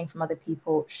people, learning from other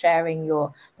people, sharing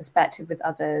your perspective with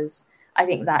others, I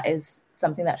think that is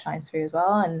something that shines through as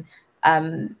well.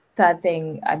 And third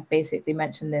thing, I basically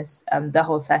mentioned this the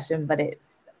whole session, but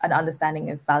it's an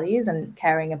understanding of values and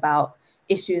caring about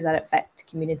issues that affect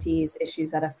communities,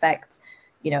 issues that affect,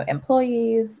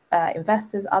 employees,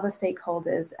 investors, other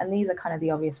stakeholders. And these are kind of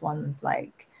the obvious ones,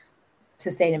 like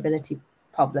sustainability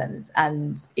problems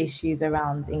and issues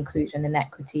around inclusion and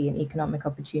equity and economic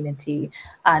opportunity,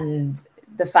 and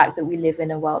the fact that we live in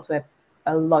a world where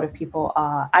a lot of people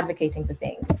are advocating for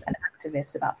things and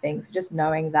activists about things. So just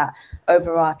knowing that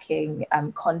overarching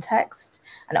context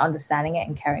and understanding it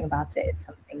and caring about it is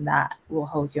something that will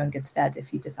hold you in good stead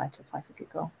if you decide to apply for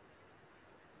Google.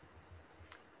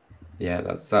 Yeah,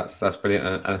 that's brilliant,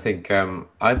 and I think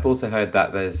I've also heard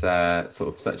that there's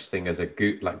sort of such thing as a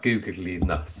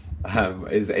googliness.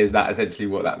 Is that essentially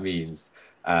what that means?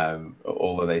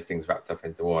 All of those things wrapped up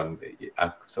into one.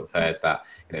 I've sort of heard that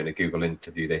in a Google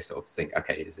interview they sort of think,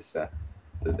 okay, is this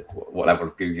what level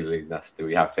of googliness do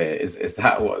we have here? Is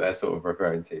that what they're sort of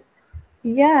referring to?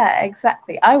 Yeah,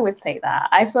 exactly. I would say that.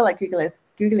 I feel like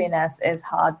googliness is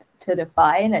hard to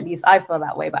define. At least I feel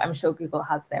that way, but I'm sure Google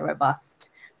has their robust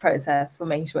process for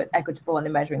making sure it's equitable and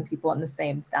they're measuring people on the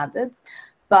same standards.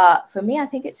 But for me, I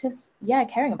think it's just,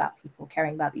 caring about people,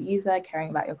 caring about the user, caring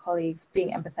about your colleagues,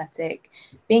 being empathetic,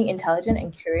 being intelligent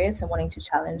and curious and wanting to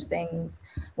challenge things,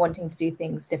 wanting to do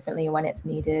things differently when it's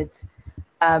needed.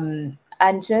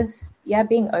 And just,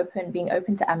 being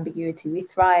open to ambiguity. We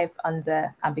thrive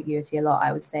under ambiguity a lot,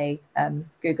 I would say,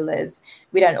 Googlers.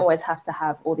 We don't always have to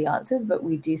have all the answers, but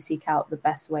we do seek out the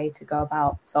best way to go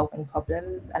about solving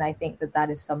problems. And I think that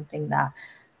is something that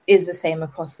is the same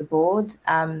across the board.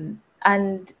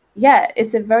 And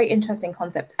it's a very interesting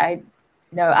concept. As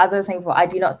I was saying before, I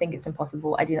do not think it's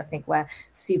impossible. I do not think we're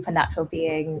supernatural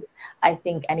beings. I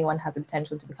think anyone has the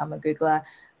potential to become a Googler.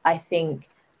 I think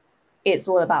it's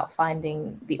all about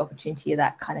finding the opportunity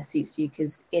that kind of suits you,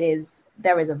 because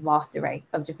there is a vast array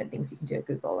of different things you can do at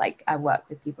Google. Like, I work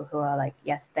with people who are like,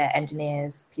 yes, they're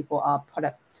engineers, people are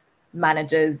product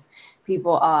managers,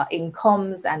 people are in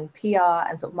comms and PR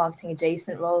and sort of marketing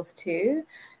adjacent roles too.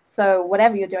 So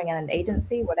whatever you're doing at an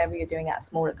agency, whatever you're doing at a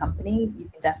smaller company, you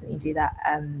can definitely do that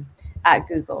at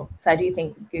Google. So I do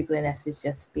think Googliness is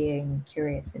just being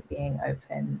curious and being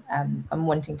open, and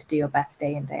wanting to do your best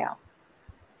day in, day out.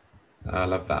 I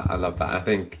love that. I love that. I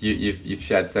think you've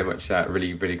shared so much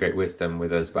really great wisdom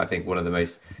with us. But I think one of the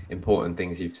most important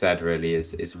things you've said really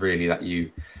is really that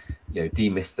you know,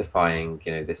 demystifying,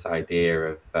 you know, this idea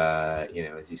of you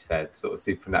know, as you said, sort of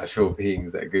supernatural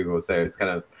beings at Google. So it's kind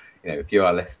of, you know, if you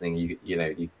are listening, you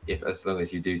know, if as long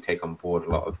as you do take on board a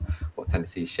lot of what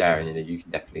Tennessee's sharing, you know, you can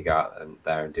definitely go out and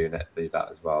there and do that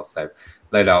as well. So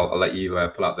Lola, I'll let you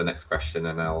pull out the next question,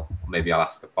 and I'll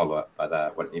ask a follow up. But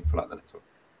why don't you pull out the next one?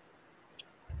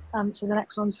 So the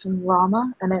next one's from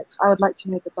Rama, and it's, I would like to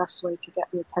know the best way to get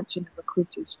the attention of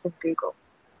recruiters from Google.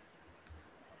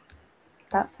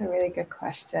 That's a really good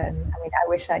question. I mean, I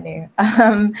wish I knew.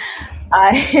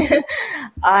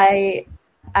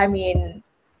 I mean,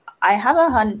 I have a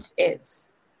hunch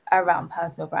it's around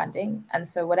personal branding. And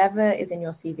so whatever is in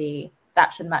your CV,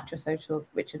 that should match your socials,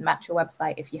 which should match your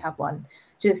website if you have one.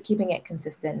 Just keeping it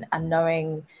consistent and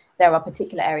knowing there are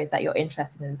particular areas that you're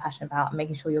interested in and passionate about, and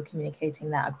making sure you're communicating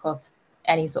that across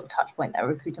any sort of touch point that a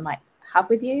recruiter might have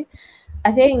with you.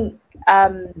 I think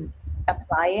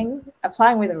applying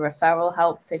with a referral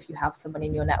helps. So if you have someone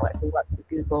in your network who works at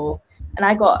Google, and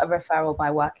I got a referral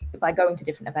by going to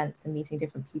different events and meeting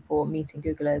different people, meeting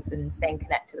Googlers and staying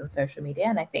connected on social media.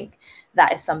 And I think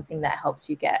that is something that helps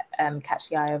you get catch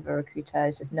the eye of a recruiter,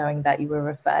 is just knowing that you were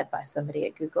referred by somebody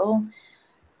at Google.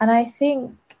 And I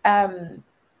think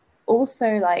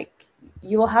also, like,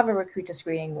 you will have a recruiter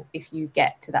screening if you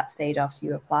get to that stage after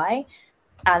you apply.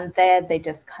 And there they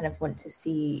just kind of want to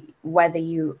see whether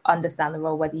you understand the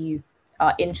role, whether you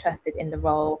are interested in the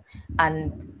role,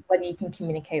 and whether you can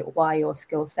communicate why your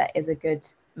skill set is a good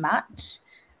match.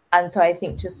 And so I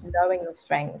think just knowing your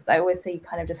strengths, I always say you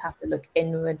kind of just have to look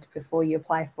inward before you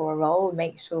apply for a role.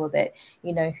 Make sure that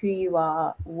you know who you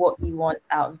are, what you want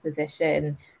out of a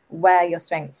position, where your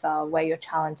strengths are, where your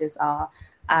challenges are,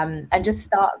 and just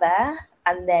start there,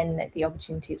 and then the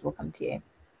opportunities will come to you.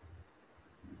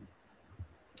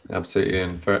 Absolutely.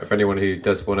 And for anyone who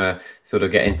does want to sort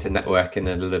of get into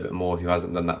networking a little bit more, who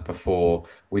hasn't done that before,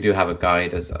 we do have a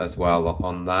guide as well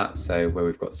on that. So where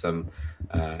we've got some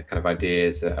kind of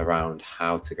ideas around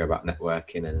how to go about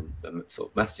networking and the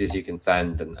sort of messages you can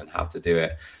send and how to do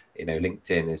it. You know,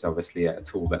 LinkedIn is obviously a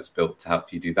tool that's built to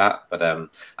help you do that. But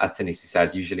as Tennessee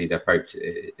said, usually the approach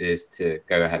is to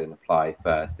go ahead and apply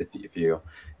first if you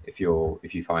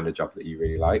find a job that you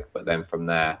really like. But then from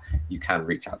there, you can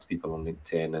reach out to people on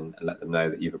LinkedIn and let them know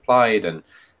that you've applied and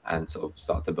sort of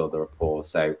start to build a rapport.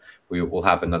 So we will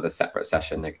have another separate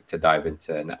session to dive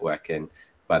into networking.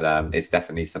 But it's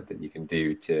definitely something you can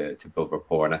do to build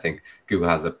rapport. And I think Google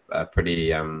has a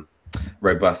pretty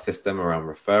robust system around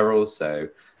referrals. So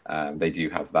they do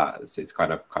have that. It's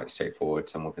kind of quite straightforward.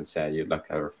 Someone can share you like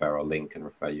a referral link and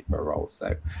refer you for a role.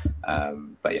 So,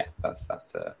 but yeah, that's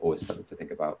always something to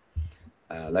think about.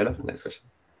 Lola, next question.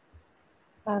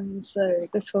 So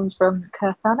this one's from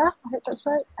Kirthana, I hope that's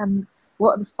right.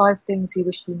 What are the 5 things you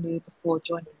wish you knew before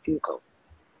joining Google?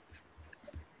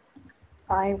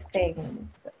 5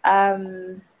 things.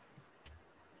 The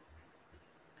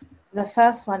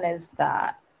first one is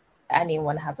that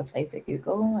anyone has a place at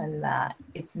Google, and that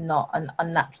it's not an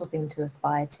unnatural thing to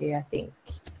aspire to. I think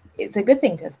it's a good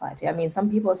thing to aspire to. I mean, some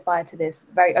people aspire to this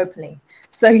very openly,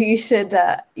 so you should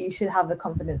have the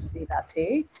confidence to do that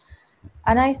too.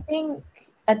 And I think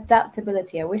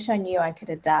adaptability. I wish I knew I could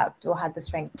adapt or had the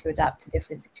strength to adapt to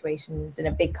different situations in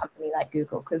a big company like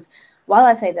Google. Because while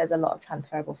I say there's a lot of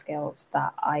transferable skills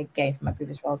that I gained from my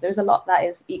previous roles, there's a lot that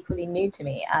is equally new to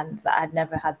me and that I'd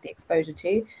never had the exposure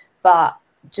to. But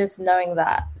just knowing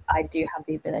that I do have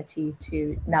the ability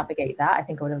to navigate that, I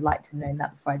think I would have liked to have known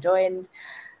that before I joined.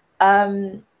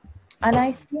 And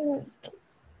I think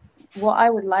what I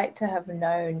would like to have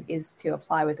known is to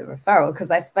apply with a referral, because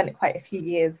I spent quite a few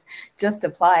years just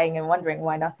applying and wondering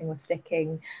why nothing was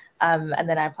sticking. And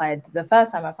then the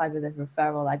first time I applied with a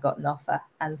referral, I got an offer.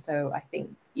 And so I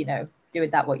think, you know, do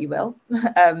with that what you will.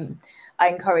 I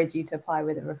encourage you to apply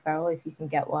with a referral if you can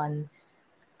get one.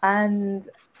 And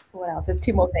what else? There's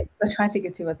 2 more things. I'm trying to think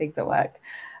of 2 more things at work.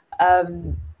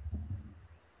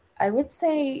 I would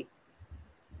say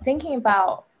thinking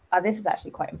about, this is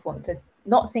actually quite important. So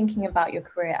not thinking about your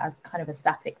career as kind of a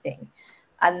static thing,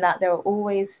 and that there are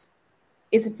always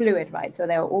it's fluid, right? So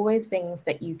there are always things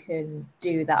that you can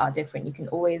do that are different. You can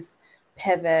always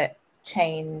pivot,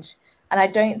 change. And I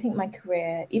don't think my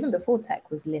career, even before tech,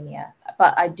 was linear.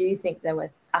 But I do think there were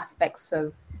aspects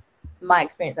of my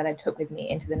experience that I took with me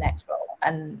into the next role.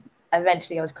 And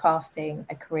eventually I was crafting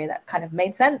a career that kind of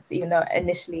made sense, even though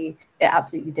initially it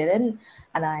absolutely didn't.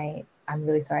 And I'm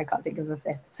really sorry I can't think of a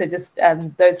fifth. So just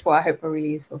those four I hope are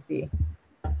really useful for you.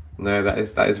 No, that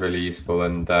is really useful,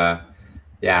 and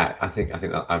yeah, I think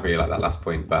that I really like that last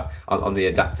point. But on the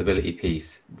adaptability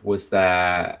piece, was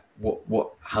there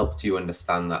what helped you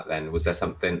understand that then? Was there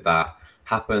something that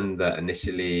happened that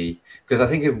initially, because I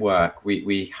think in work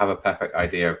we have a perfect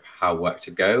idea of how work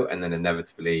should go, and then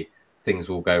inevitably things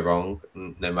will go wrong,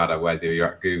 no matter whether you're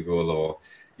at Google or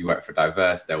you work for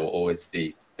Diverse, there will always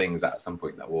be things at some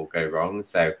point that will go wrong.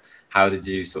 So how did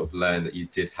you sort of learn that you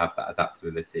did have that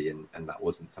adaptability and that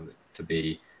wasn't something to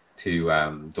be too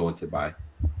daunted by?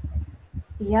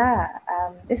 Yeah,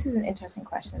 this is an interesting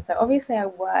question. So obviously I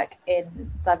work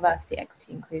in diversity,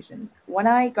 equity, inclusion. When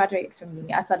I graduated from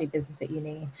uni, I studied business at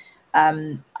uni.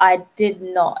 I did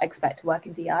not expect to work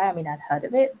in DI. I mean, I'd heard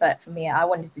of it, but for me, I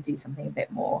wanted to do something a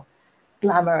bit more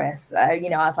glamorous. I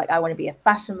was like, I want to be a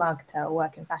fashion marketer or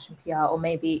work in fashion PR, or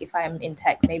maybe if I'm in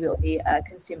tech, maybe it'll be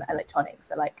consumer electronics,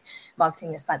 so like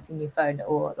marketing this fancy new phone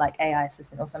or like AI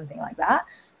assistant or something like that.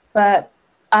 But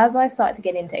as I started to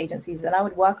get into agencies, and I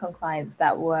would work on clients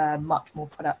that were much more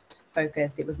product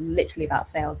focused, it was literally about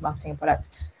sales, marketing, and product.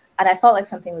 And I felt like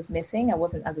something was missing. I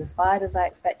wasn't as inspired as I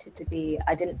expected to be.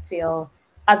 I didn't feel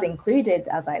as included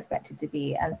as I expected to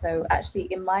be. And so actually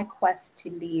in my quest to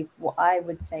leave what I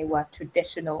would say were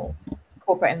traditional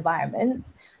corporate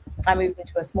environments, I moved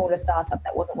into a smaller startup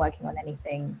that wasn't working on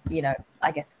anything,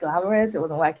 I guess glamorous. It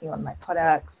wasn't working on like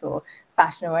products or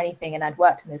fashion or anything. And I'd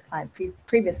worked on those clients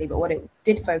previously, but what it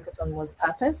did focus on was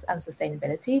purpose and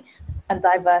sustainability and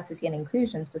diversity and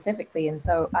inclusion specifically. And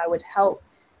so I would help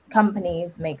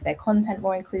companies make their content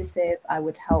more inclusive. I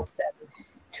would help them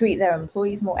treat their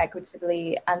employees more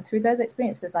equitably. And through those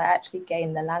experiences, I actually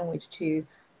gained the language to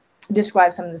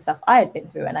describe some of the stuff I had been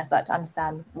through, and I started to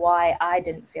understand why I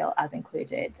didn't feel as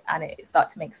included, and it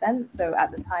started to make sense. So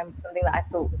at the time, something that I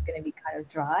thought was going to be kind of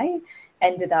dry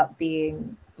ended up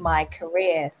being my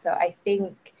career. So I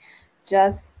think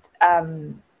just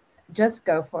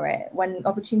go for it when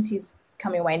opportunities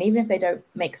come your way, and even if they don't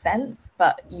make sense,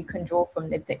 but you can draw from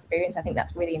lived experience. I think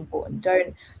that's really important.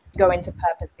 Don't go into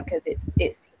purpose because it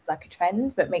seems like a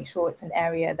trend, but make sure it's an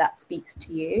area that speaks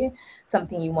to you,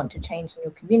 something you want to change in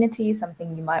your community,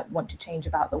 something you might want to change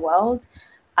about the world,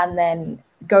 and then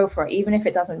go for it. Even if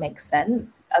it doesn't make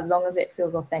sense, as long as it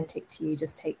feels authentic to you,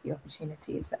 just take the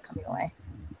opportunities that come your way.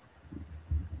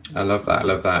 I love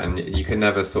that. And you can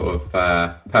never sort of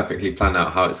perfectly plan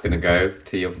out how it's going to go.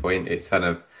 To your point, it's kind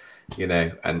of,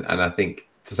 and I think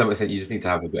to some extent you just need to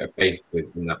have a bit of faith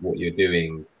in that what you're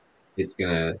doing. It's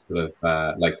going to sort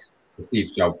of like the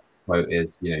Steve Jobs quote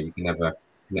is, you can never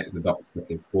connect the dots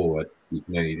looking forward. You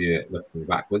can only do it looking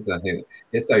backwards. And I think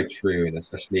it's so true, and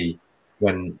especially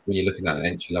when you're looking at an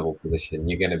entry level position,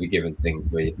 you're going to be given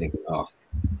things where you're thinking, oh,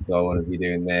 do I want to be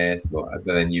doing this? But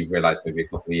then you realize maybe a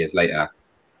couple of years later,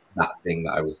 that thing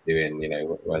that I was doing,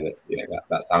 whether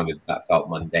that felt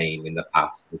mundane in the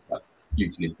past is like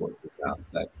hugely important to now.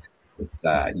 So it's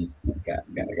you just get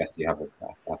I guess you have a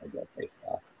bit of faith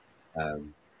there.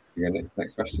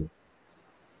 Next question.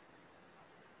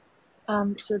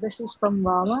 So this is from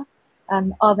Rama.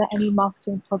 Are there any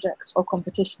marketing projects or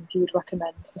competitions you would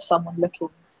recommend for someone looking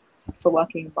for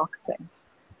working in marketing?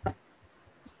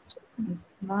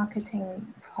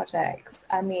 Marketing projects.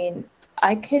 I mean,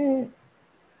 I can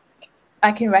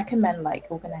recommend like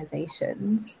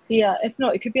organizations. Yeah, if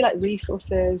not, it could be like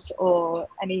resources or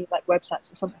any like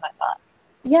websites or something like that.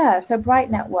 Yeah, so Bright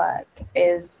Network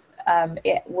is,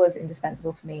 it was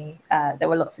indispensable for me. There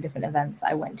were lots of different events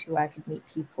I went to where I could meet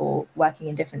people working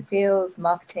in different fields,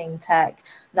 marketing, tech.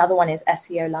 Another one is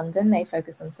SEO London. They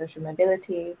focus on social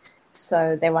mobility.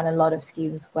 So they run a lot of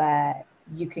schemes where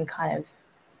you can kind of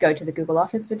go to the Google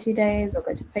office for 2 days or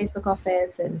go to the Facebook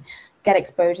office and get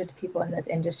exposure to people in those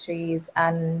industries.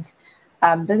 And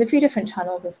there's a few different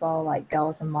channels as well, like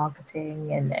Girls in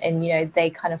Marketing. And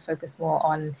they kind of focus more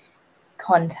on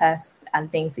contests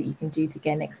and things that you can do to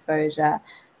gain exposure.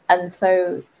 And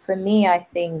so for me,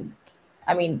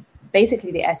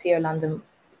 basically the SEO London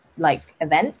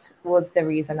event was the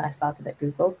reason I started at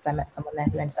Google, because I met someone there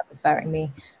who ended up referring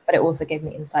me, but it also gave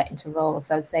me insight into roles.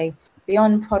 So I'd say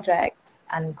beyond projects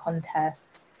and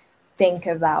contests, think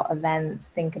about events,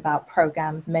 think about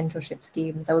programs, mentorship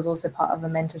schemes. I was also part of a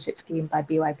mentorship scheme by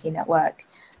BYP Network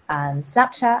and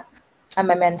Snapchat. And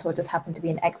my mentor just happened to be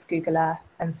an ex-Googler.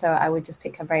 And so I would just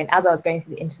pick her brain. As I was going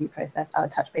through the interview process, I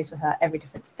would touch base with her every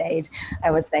different stage.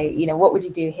 I would say, you know, what would you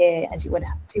do here? And she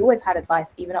always had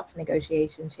advice, even up to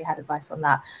negotiation, she had advice on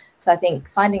that. So I think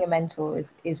finding a mentor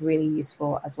is really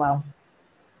useful as well.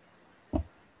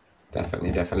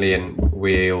 Definitely. And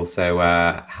we also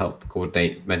help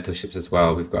coordinate mentorships as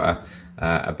well. We've got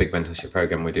a big mentorship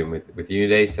program we're doing with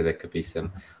Uniday, so there could be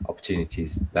some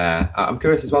opportunities there. I'm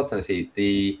curious as well, Tennessee,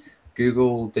 the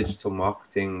Google Digital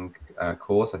Marketing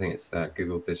course, I think it's the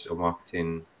Google Digital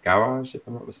Marketing Garage, if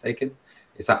I'm not mistaken.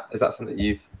 Is that something that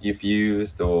you've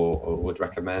used or would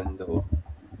recommend? Or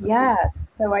yeah,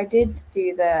 so I did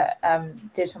do the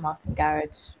Digital Marketing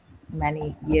Garage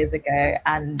many years ago,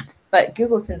 but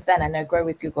Google since then, I know Grow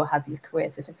with Google has these career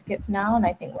certificates now, and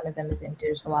I think one of them is in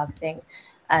digital marketing,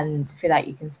 and for that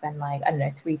you can spend like, I don't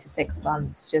know, 3 to 6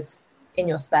 months just in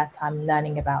your spare time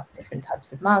learning about different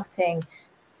types of marketing,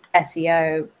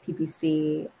 SEO,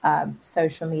 PPC,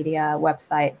 social media,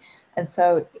 website. And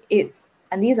so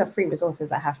and these are free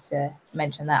resources, I have to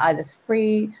mention. They're either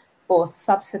free or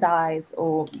subsidized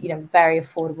or, you know, very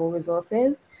affordable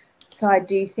resources. So I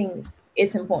do think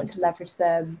it's important to leverage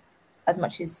them as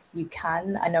much as you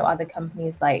can. I know other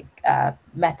companies like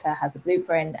Meta has a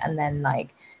Blueprint, and then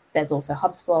like there's also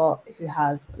HubSpot who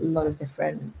has a lot of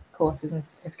different courses and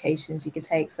certifications you could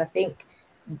take. So I think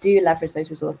do leverage those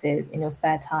resources in your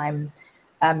spare time.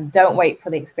 Don't wait for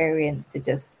the experience to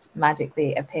just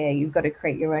magically appear. You've got to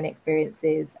create your own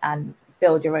experiences and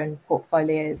build your own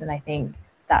portfolios. And I think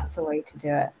that's the way to do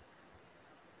it.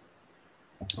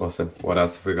 Awesome. What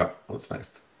else have we got? What's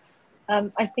next?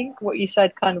 I think what you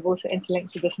said kind of also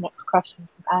interlinks with this next question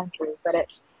from Andrew, but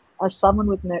it's, as someone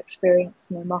with no experience,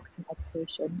 no marketing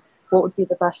education, what would be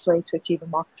the best way to achieve a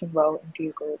marketing role in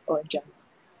Google or in general?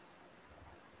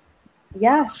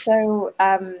 Yeah, so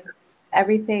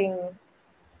everything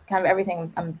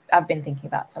I've been thinking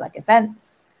about. So like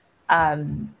events,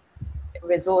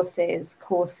 resources,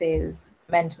 courses,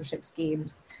 mentorship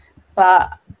schemes.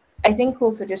 But I think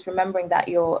also just remembering that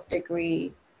your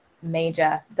degree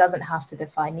major doesn't have to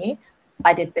define you.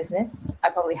 I did business.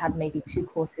 I probably had maybe 2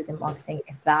 courses in marketing,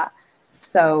 if that.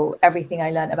 So everything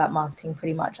I learned about marketing,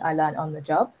 pretty much I learned on the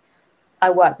job. I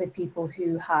work with people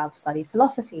who have studied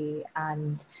philosophy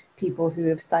and people who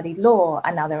have studied law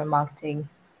and now they're in marketing.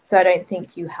 So I don't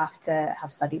think you have to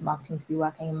have studied marketing to be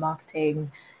working in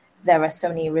marketing. There are so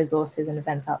many resources and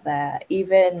events out there,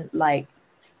 even like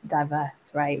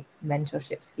diverse, right?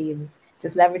 Mentorship schemes,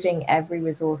 just leveraging every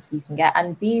resource you can get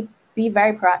and be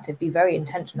very proactive, be very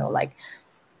intentional. Like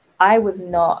I was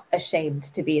not ashamed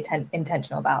to be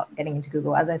intentional about getting into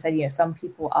Google. As I said, you know, some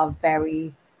people are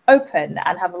very open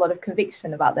and have a lot of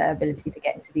conviction about their ability to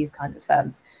get into these kinds of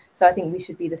firms. So I think we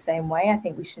should be the same way. I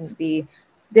think we shouldn't be,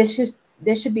 this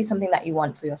should be something that you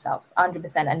want for yourself,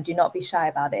 100%, and do not be shy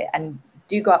about it. And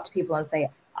do go up to people and say,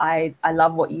 I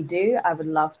love what you do. I would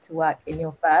love to work in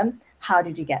your firm. How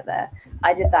did you get there?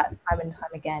 I did that time and time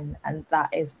again. And that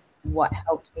is what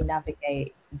helped me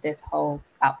navigate this whole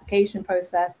application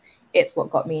process. It's what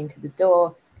got me into the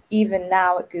door. Even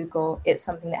now at Google, it's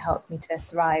something that helps me to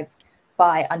thrive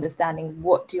by understanding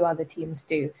what do other teams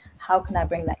do? How can I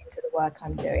bring that into the work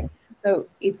I'm doing? So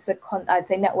it's I'd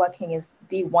say networking is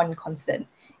the one constant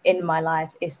in my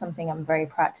life. It's something I'm very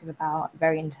proactive about,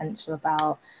 very intentional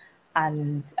about.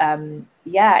 And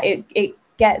it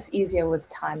gets easier with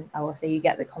time. I will say you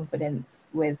get the confidence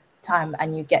with time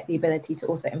and you get the ability to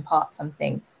also impart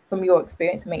something from your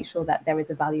experience to make sure that there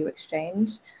is a value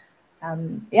exchange.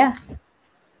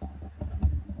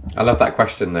 I love that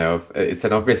question though. It's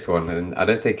an obvious one, and I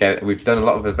don't think we've done a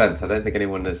lot of events. I don't think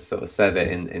anyone has sort of said it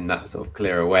in that sort of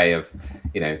clearer way of,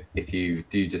 you know, if you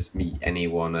do just meet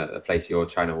anyone at a place you're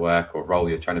trying to work or role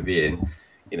you're trying to be in,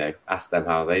 you know, ask them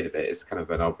how they did it. It's kind of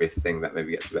an obvious thing that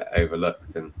maybe gets a bit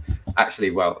overlooked. And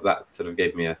actually, well, that sort of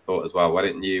gave me a thought as well. Why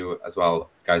don't you as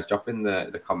well, guys, drop in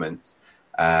the comments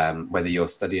whether you're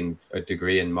studying a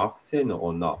degree in marketing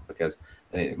or not, because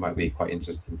I think it might be quite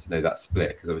interesting to know that split,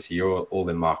 because obviously you're all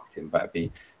in marketing, but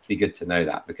it'd be good to know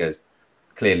that, because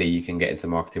clearly you can get into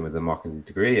marketing with a marketing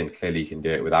degree and clearly you can do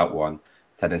it without one.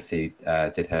 Tennessee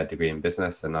did her degree in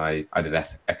business, and I did an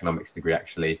economics degree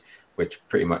actually, which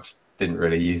pretty much didn't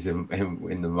really use him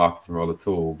in the marketing role at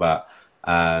all, but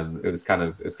it was kind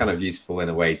of useful in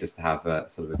a way just to have a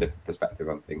sort of a different perspective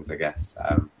on things, I guess.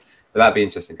 But that'd be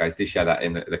interesting, guys. Do share that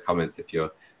in the comments if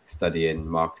you're studying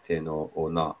marketing or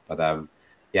not. But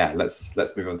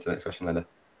let's move on to the next question, Linda.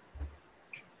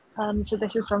 So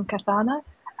this is from Kathana,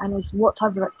 and is what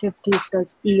type of activities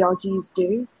does ERGs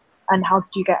do, and how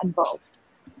did you get involved?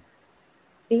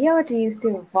 ERGs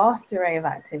do a vast array of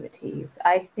activities.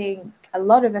 I think a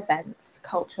lot of events,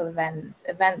 cultural events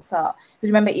are, because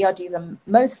remember, ERGs are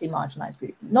mostly marginalized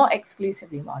groups, not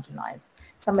exclusively marginalized.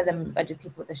 Some of them are just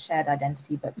people with a shared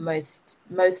identity, but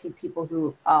mostly people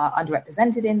who are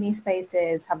underrepresented in these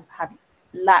spaces, have had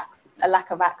a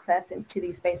lack of access to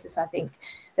these spaces. So I think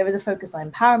there is a focus on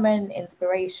empowerment,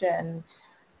 inspiration,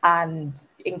 and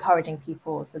encouraging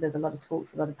people. So there's a lot of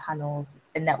talks, a lot of panels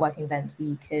and networking events where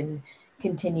you can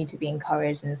continue to be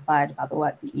encouraged and inspired about the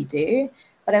work that you do.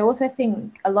 But I also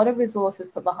think a lot of resources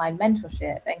put behind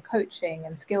mentorship and coaching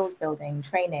and skills building,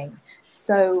 training.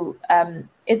 So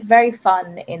it's very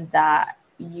fun in that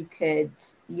you could,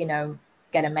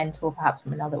 get a mentor perhaps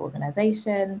from another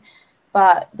organization.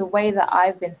 But the way that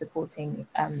I've been supporting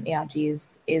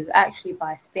ERGs is actually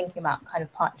by thinking about kind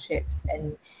of partnerships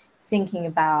and thinking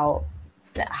about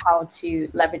how to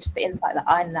leverage the insight that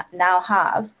I now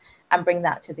have and bring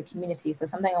that to the community. So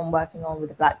something I'm working on with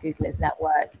the Black Googlers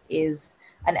Network is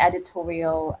an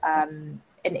editorial, an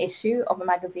issue of a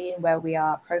magazine where we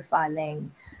are profiling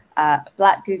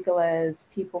Black Googlers,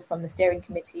 people from the steering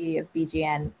committee of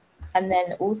BGN, and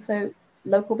then also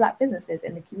local Black businesses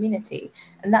in the community.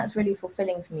 And that's really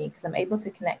fulfilling for me because I'm able to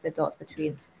connect the dots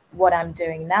between what I'm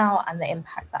doing now and the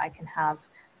impact that I can have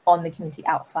on the community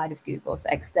outside of Google, so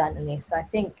externally. So I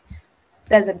think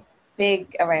there's a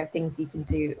big array of things you can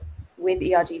do with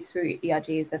ERGs, through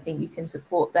ERGs. I think you can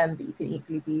support them, but you can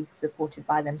equally be supported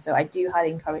by them. So I do highly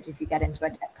encourage, if you get into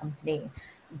a tech company,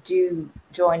 do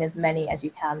join as many as you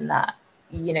can that,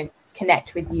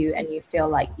 connect with you and you feel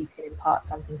like you can impart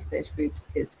something to those groups,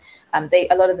 because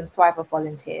a lot of them thrive off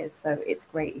volunteers. So it's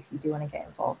great if you do want to get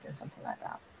involved in something like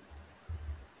that.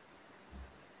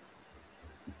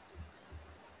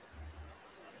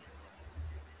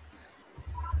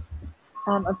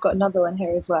 I've got another one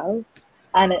here as well,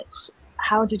 and it's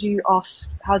how do you ask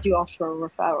for a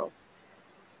referral?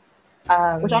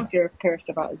 Which I'm curious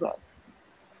about as well.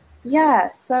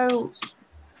 Yeah, so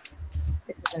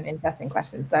this is an interesting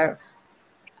question. So,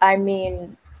 I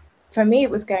mean, for me, it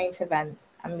was going to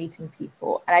events and meeting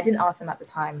people, and I didn't ask them at the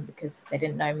time because they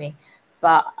didn't know me,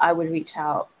 but I would reach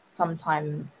out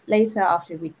sometimes later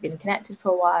after we'd been connected for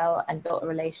a while and built a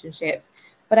relationship.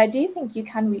 But I do think you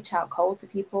can reach out cold to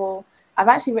people. I've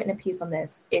actually written a piece on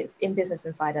this. It's in Business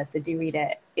Insider, so do read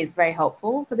it. It's very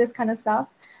helpful for this kind of stuff.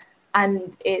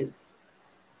 And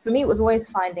for me, it was always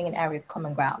finding an area of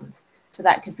common ground. So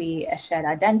that could be a shared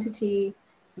identity.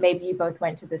 Maybe you both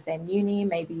went to the same uni.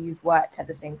 Maybe you've worked at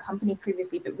the same company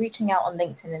previously, but reaching out on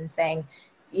LinkedIn and saying,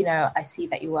 I see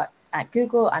that you work at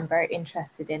Google. I'm very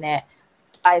interested in it.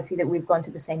 I see that we've gone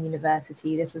to the same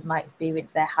university. This was my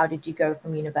experience there. How did you go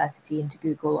from university into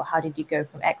Google? Or how did you go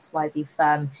from XYZ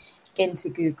firm into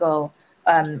Google?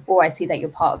 Or I see that you're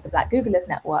part of the Black Googlers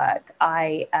Network.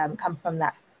 I come from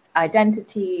that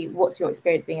identity. What's your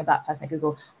experience being a Black person at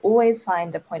Google? Always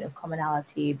find a point of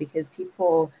commonality, because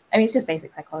people, it's just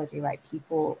basic psychology, right?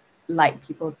 People like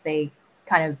people they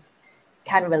kind of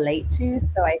can relate to.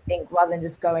 So I think rather than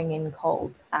just going in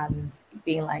cold and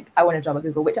being like, I want a job at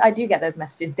Google, which I do get those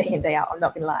messages day in, day out, I'm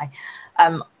not gonna lie,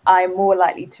 I'm more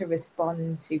likely to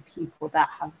respond to people that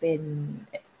have been,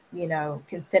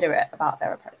 considerate about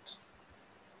their approach.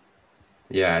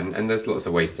 Yeah, and there's lots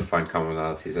of ways to find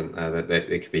commonalities, and that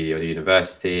it could be your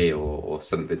university or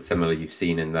something similar you've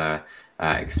seen in their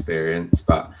experience.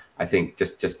 But I think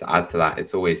just to add to that,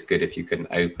 it's always good if you can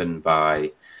open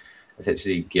by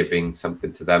essentially giving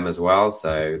something to them as well.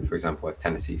 So, for example, if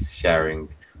Tennessee's sharing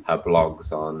her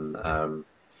blogs on,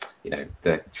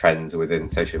 the trends within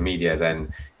social media,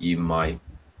 then you might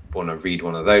want to read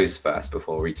one of those first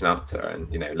before reaching out to her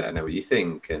and, let her know what you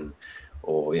think,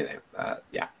 or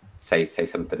say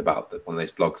something about one of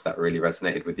those blogs that really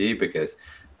resonated with you, because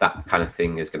that kind of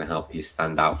thing is going to help you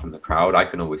stand out from the crowd. I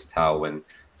can always tell when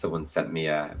someone sent me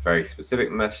a very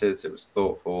specific message, it was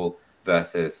thoughtful,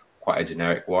 versus quite a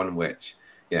generic one, which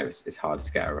it's hard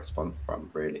to get a response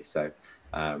from, really. So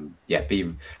I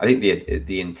think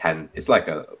the intent is like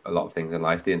a lot of things in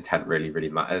life. The intent really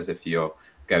matters. If you're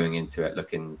going into it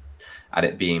looking at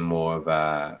it being more of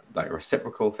a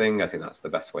reciprocal thing, I think that's the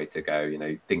best way to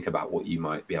go. Think about what you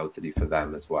might be able to do for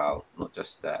them as well, not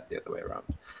just the other way around.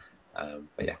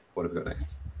 But yeah, what have we got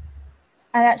next?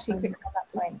 And actually, quickly on that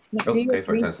point,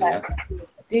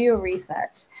 do your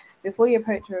research before you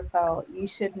approach a referral. You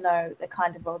should know the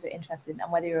kind of roles you're interested in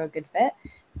and whether you're a good fit.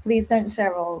 please don't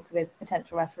share roles with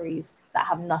potential referees that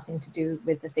have nothing to do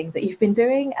with the things that you've been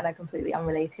doing and are completely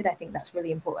unrelated. I think that's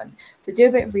really important. So do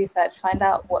a bit of research, find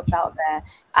out what's out there,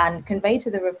 and convey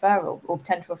to the referral or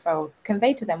potential referral,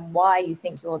 convey to them why you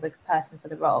think you're the person for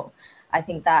the role. I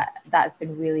think that's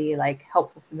been really like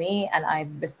helpful for me, and I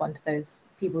respond to those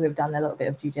people who have done a little bit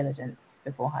of due diligence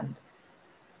beforehand.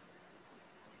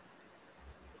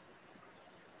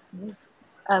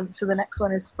 So the next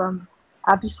one is from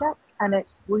Abhishek, and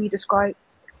it's would you describe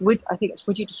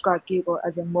Google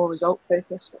as a more result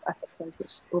focused or effort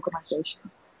focused organization?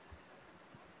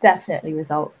 Definitely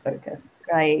results focused,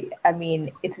 right? I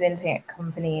mean, it's an internet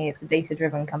company, it's a data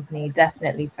driven company,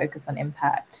 definitely focus on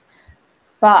impact.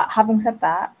 But having said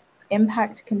that,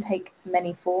 impact can take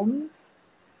many forms.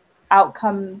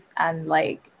 Outcomes and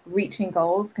like reaching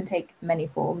goals can take many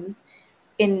forms.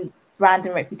 In brand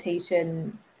and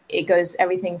reputation, it goes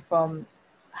everything from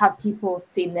have people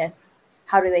seen this,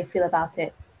 how do they feel about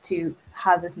it, to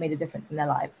has this made a difference in their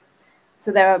lives.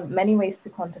 So there are many ways to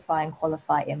quantify and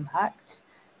qualify impact.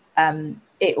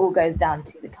 It all goes down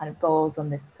to the kind of goals of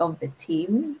the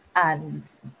team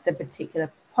and the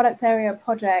particular product area,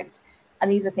 project. And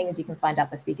these are things you can find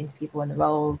out by speaking to people in the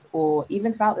roles, or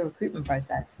even throughout the recruitment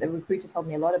process. The recruiter told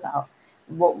me a lot about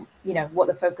what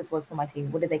the focus was for my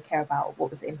team. What did they care about?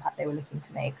 What was the impact they were looking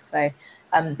to make? So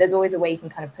there's always a way you can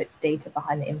kind of put data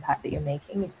behind the impact that you're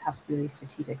making. You just have to be really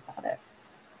strategic about it.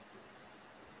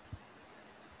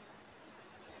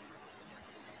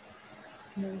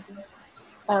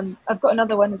 Amazing. I've got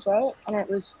another one as well, and it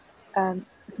was from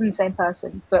the same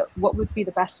person. But what would be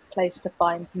the best place to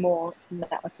find more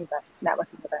networking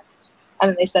events? And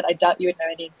then they said, I doubt you would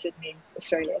know any in Sydney,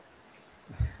 Australia.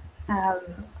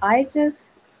 I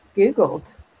just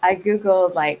Googled. I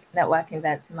Googled like networking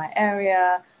events in my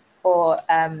area or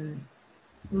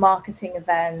marketing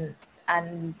events,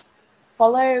 and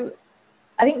follow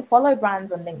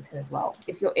brands on LinkedIn as well.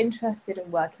 If you're interested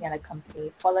in working at a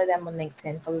company, follow them on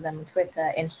LinkedIn, follow them on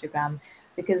Twitter, Instagram,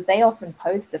 because they often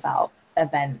post about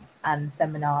events and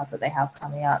seminars that they have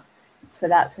coming up. So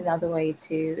that's another way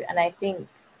too. And I think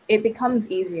it becomes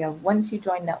easier once you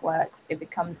join networks, it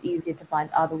becomes easier to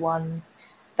find other ones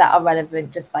that are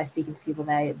relevant just by speaking to people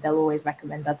there. They'll always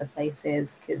recommend other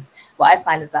places, because what I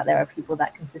find is that there are people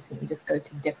that consistently just go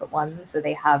to different ones. So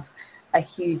they have a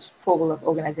huge pool of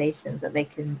organizations that they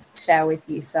can share with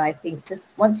you. So I think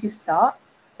just once you start,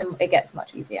 it gets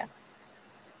much easier.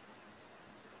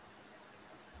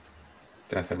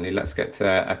 Definitely. Let's get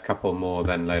to a couple more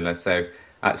then, Lola. So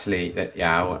actually,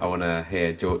 I want to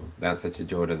hear the answer to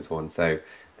Jordan's one. So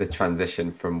the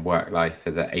transition from work life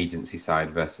for the agency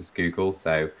side versus Google.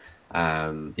 So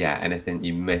anything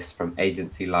you missed from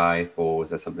agency life, or was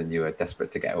there something you were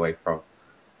desperate to get away from?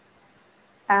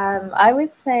 I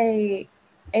would say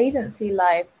agency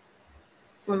life,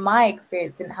 from my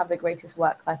experience, didn't have the greatest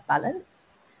work-life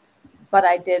balance, but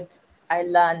I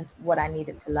learned what I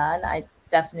needed to learn. I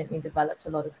definitely developed a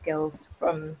lot of skills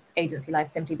from agency life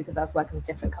simply because I was working with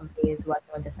different companies,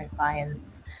 working on different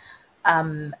clients.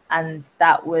 And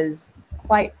that was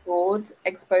quite broad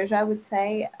exposure, I would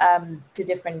say, to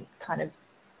different kind of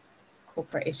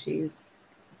corporate issues,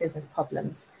 business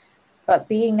problems. But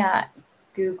being at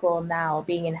Google now,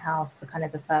 being in-house for kind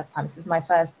of the first time, this is my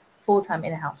first full-time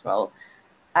in-house role,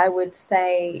 I would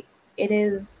say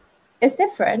it's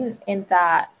different in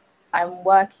that I'm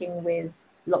working with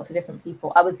lots of different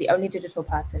people. I was the only digital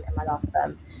person in my last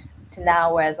firm, to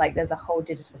now, whereas like there's a whole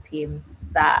digital team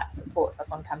that supports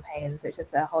us on campaigns, which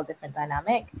is a whole different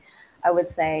dynamic. I would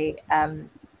say, I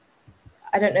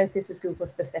don't know if this is Google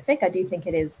specific. I do think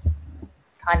it is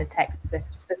kind of tech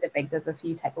specific. There's a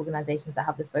few tech organizations that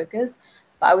have this focus,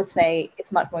 but I would say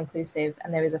it's much more inclusive,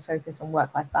 and there is a focus on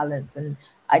work-life balance. And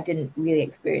I didn't really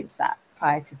experience that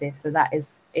prior to this, so that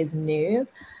is new.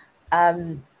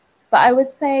 But I would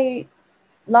say,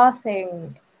 last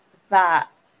thing, that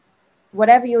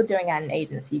whatever you're doing at an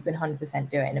agency, you can 100%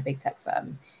 do it in a big tech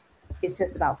firm. It's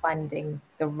just about finding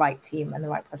the right team and the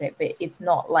right project, but it's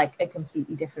not like a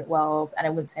completely different world. And I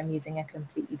wouldn't say I'm using a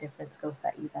completely different skill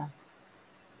set either.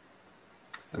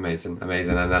 Amazing. And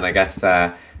then I guess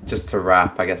just to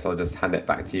wrap, I guess I'll just hand it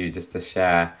back to you just to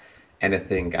share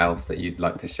anything else that you'd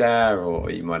like to share, or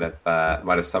you might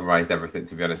have summarized everything,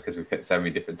 to be honest, because we've hit so many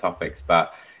different topics.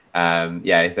 But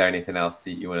is there anything else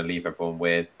that you want to leave everyone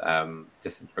with,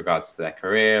 just in regards to their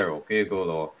career or Google,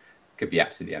 or could be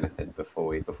absolutely anything before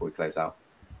we close out?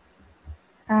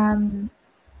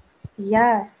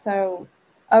 So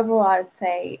overall, I would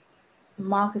say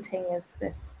marketing is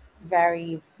this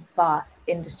very vast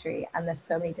industry, and there's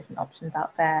so many different options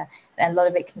out there, and a lot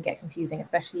of it can get confusing,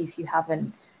 especially if you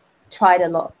haven't tried a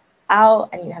lot out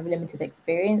and you have limited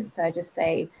experience. So I just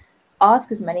say,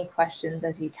 ask as many questions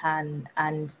as you can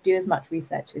and do as much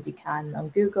research as you can on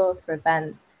Google for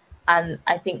events. And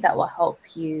I think that will help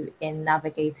you in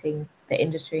navigating the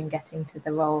industry and getting to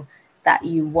the role that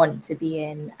you want to be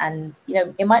in. And, you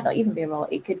know, it might not even be a role.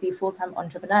 It could be full-time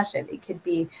entrepreneurship. It could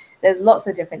be, there's lots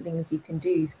of different things you can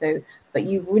do. So, but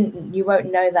you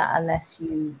won't know that unless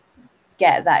you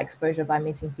get that exposure by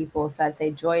meeting people. So I'd say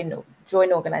join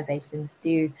organizations,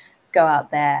 do go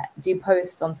out there, do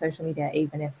post on social media,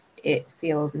 even if it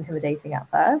feels intimidating at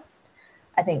first.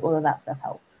 I think all of that stuff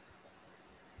helps.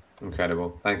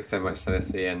 Incredible. Thanks so much,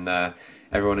 Tennessee, and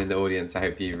everyone in the audience. I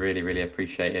hope you really, really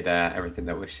appreciated everything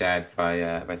that was shared by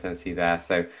Tennessee there.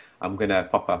 So I'm going to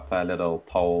pop up a little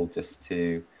poll just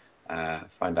to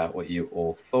find out what you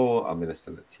all thought. I'm going to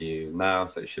send it to you now,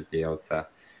 so it should be able to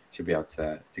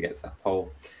get to that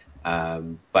poll.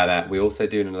 But we're also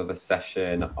doing another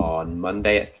session on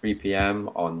Monday at 3 p.m.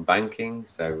 on banking.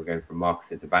 So we're going from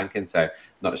marketing to banking. So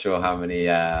not sure how many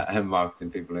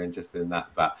marketing people are interested in that,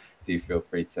 but do feel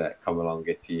free to come along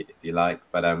if you like.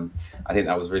 But I think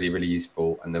that was really, really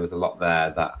useful. And there was a lot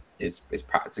there that is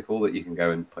practical that you can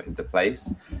go and put into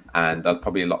place. And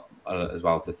probably a lot as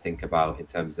well to think about in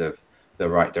terms of the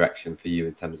right direction for you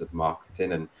in terms of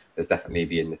marketing. And there's definitely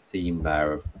been a theme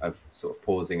there of sort of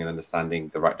pausing and understanding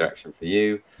the right direction for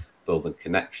you, building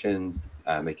connections,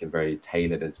 making very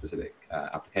tailored and specific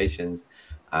applications,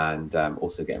 and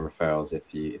also getting referrals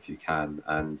if you can,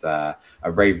 and a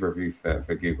rave review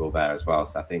for Google there as well.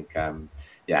 So I think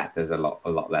there's a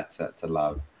lot there to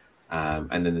love.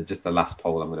 And then just the last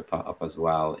poll I'm going to put up as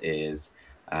well is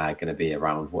going to be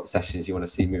around what sessions you want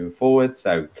to see moving forward.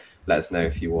 So let us know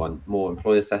if you want more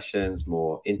employer sessions,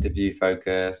 more interview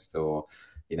focused, or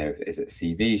is it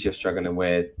CVs you're struggling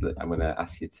with? I'm going to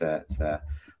ask you to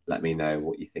let me know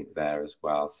what you think there as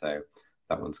well. So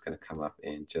that one's going to come up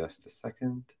in just a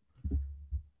second.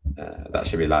 That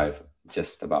should be live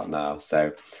just about now.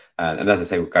 So and as I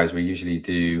say, guys, we usually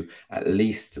do at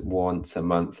least once a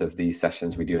month of these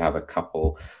sessions. We do have a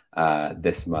couple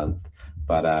this month,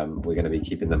 but we're going to be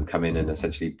keeping them coming and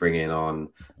essentially bringing on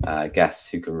guests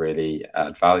who can really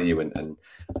add value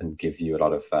and give you a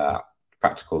lot of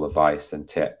practical advice and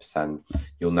tips. And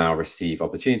you'll now receive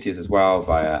opportunities as well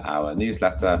via our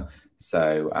newsletter.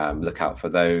 So look out for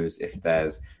those. If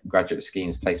there's graduate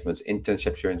schemes, placements,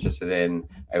 internships you're interested in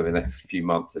over the next few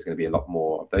months, there's going to be a lot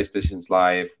more of those positions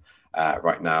live.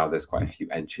 Right now, there's quite a few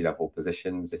entry-level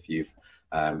positions if you've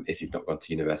not gone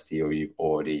to university or you've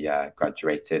already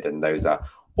graduated, and those are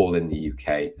all in the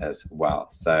UK as well.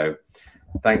 So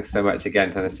thanks so much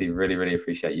again, Tennessee. Really, really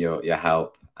appreciate your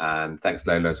help. And thanks,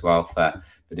 Lola, as well, for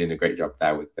doing a great job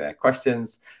there with the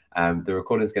questions. The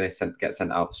recording is going to get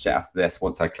sent out straight after this.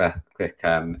 Once I click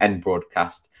end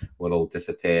broadcast, will all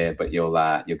disappear, but you'll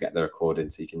get the recording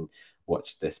so you can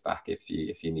watch this back if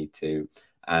you need to.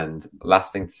 And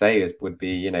last thing to say would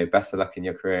be best of luck in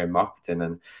your career in marketing,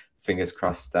 and fingers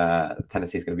crossed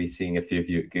Tennessee is going to be seeing a few of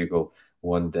you at Google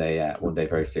one day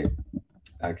very soon.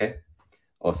 Okay,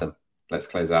 awesome. Let's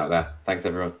close out there. Thanks,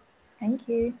 everyone. Thank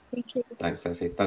you. Thank you. Thanks, Tennessee.